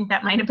 I think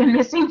that might have been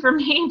missing for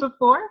me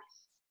before.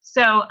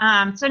 So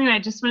anyway, I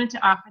just wanted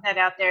to offer that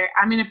out there.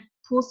 I'm going to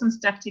pull some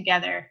stuff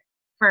together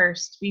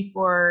first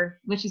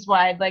which is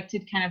why I'd like to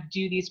kind of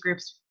do these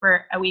groups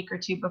for a week or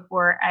two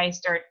before I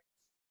start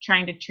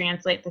trying to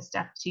translate the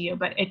stuff to you.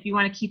 But if you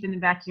want to keep in the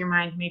back of your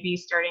mind, maybe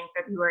starting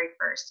February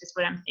 1st is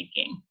what I'm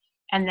thinking.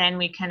 And then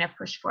we kind of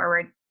push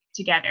forward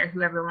together,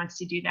 whoever wants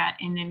to do that.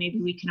 And then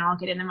maybe we can all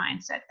get in the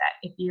mindset that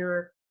if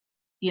you're,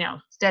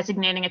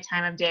 designating a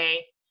time of day,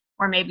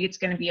 or maybe it's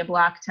going to be a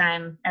block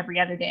time every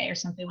other day or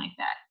something like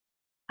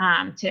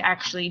that, to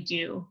actually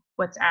do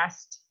what's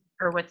asked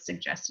or what's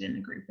suggested in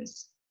the group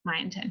is my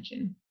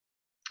intention.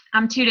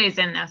 I'm 2 days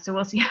in though, so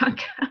we'll see how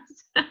it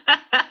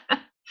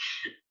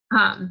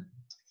goes.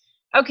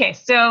 Okay,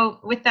 so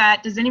with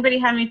that, does anybody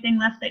have anything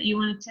left that you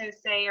wanted to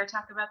say or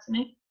talk about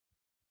tonight?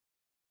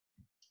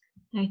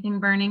 Anything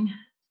burning?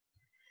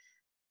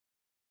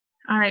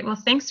 All right, well,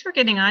 thanks for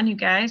getting on, you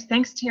guys.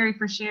 Thanks, Terry,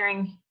 for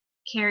sharing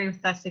Carrie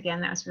with us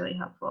again. That was really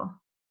helpful.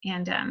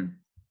 And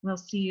we'll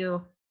see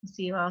you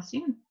all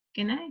soon.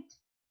 Good night.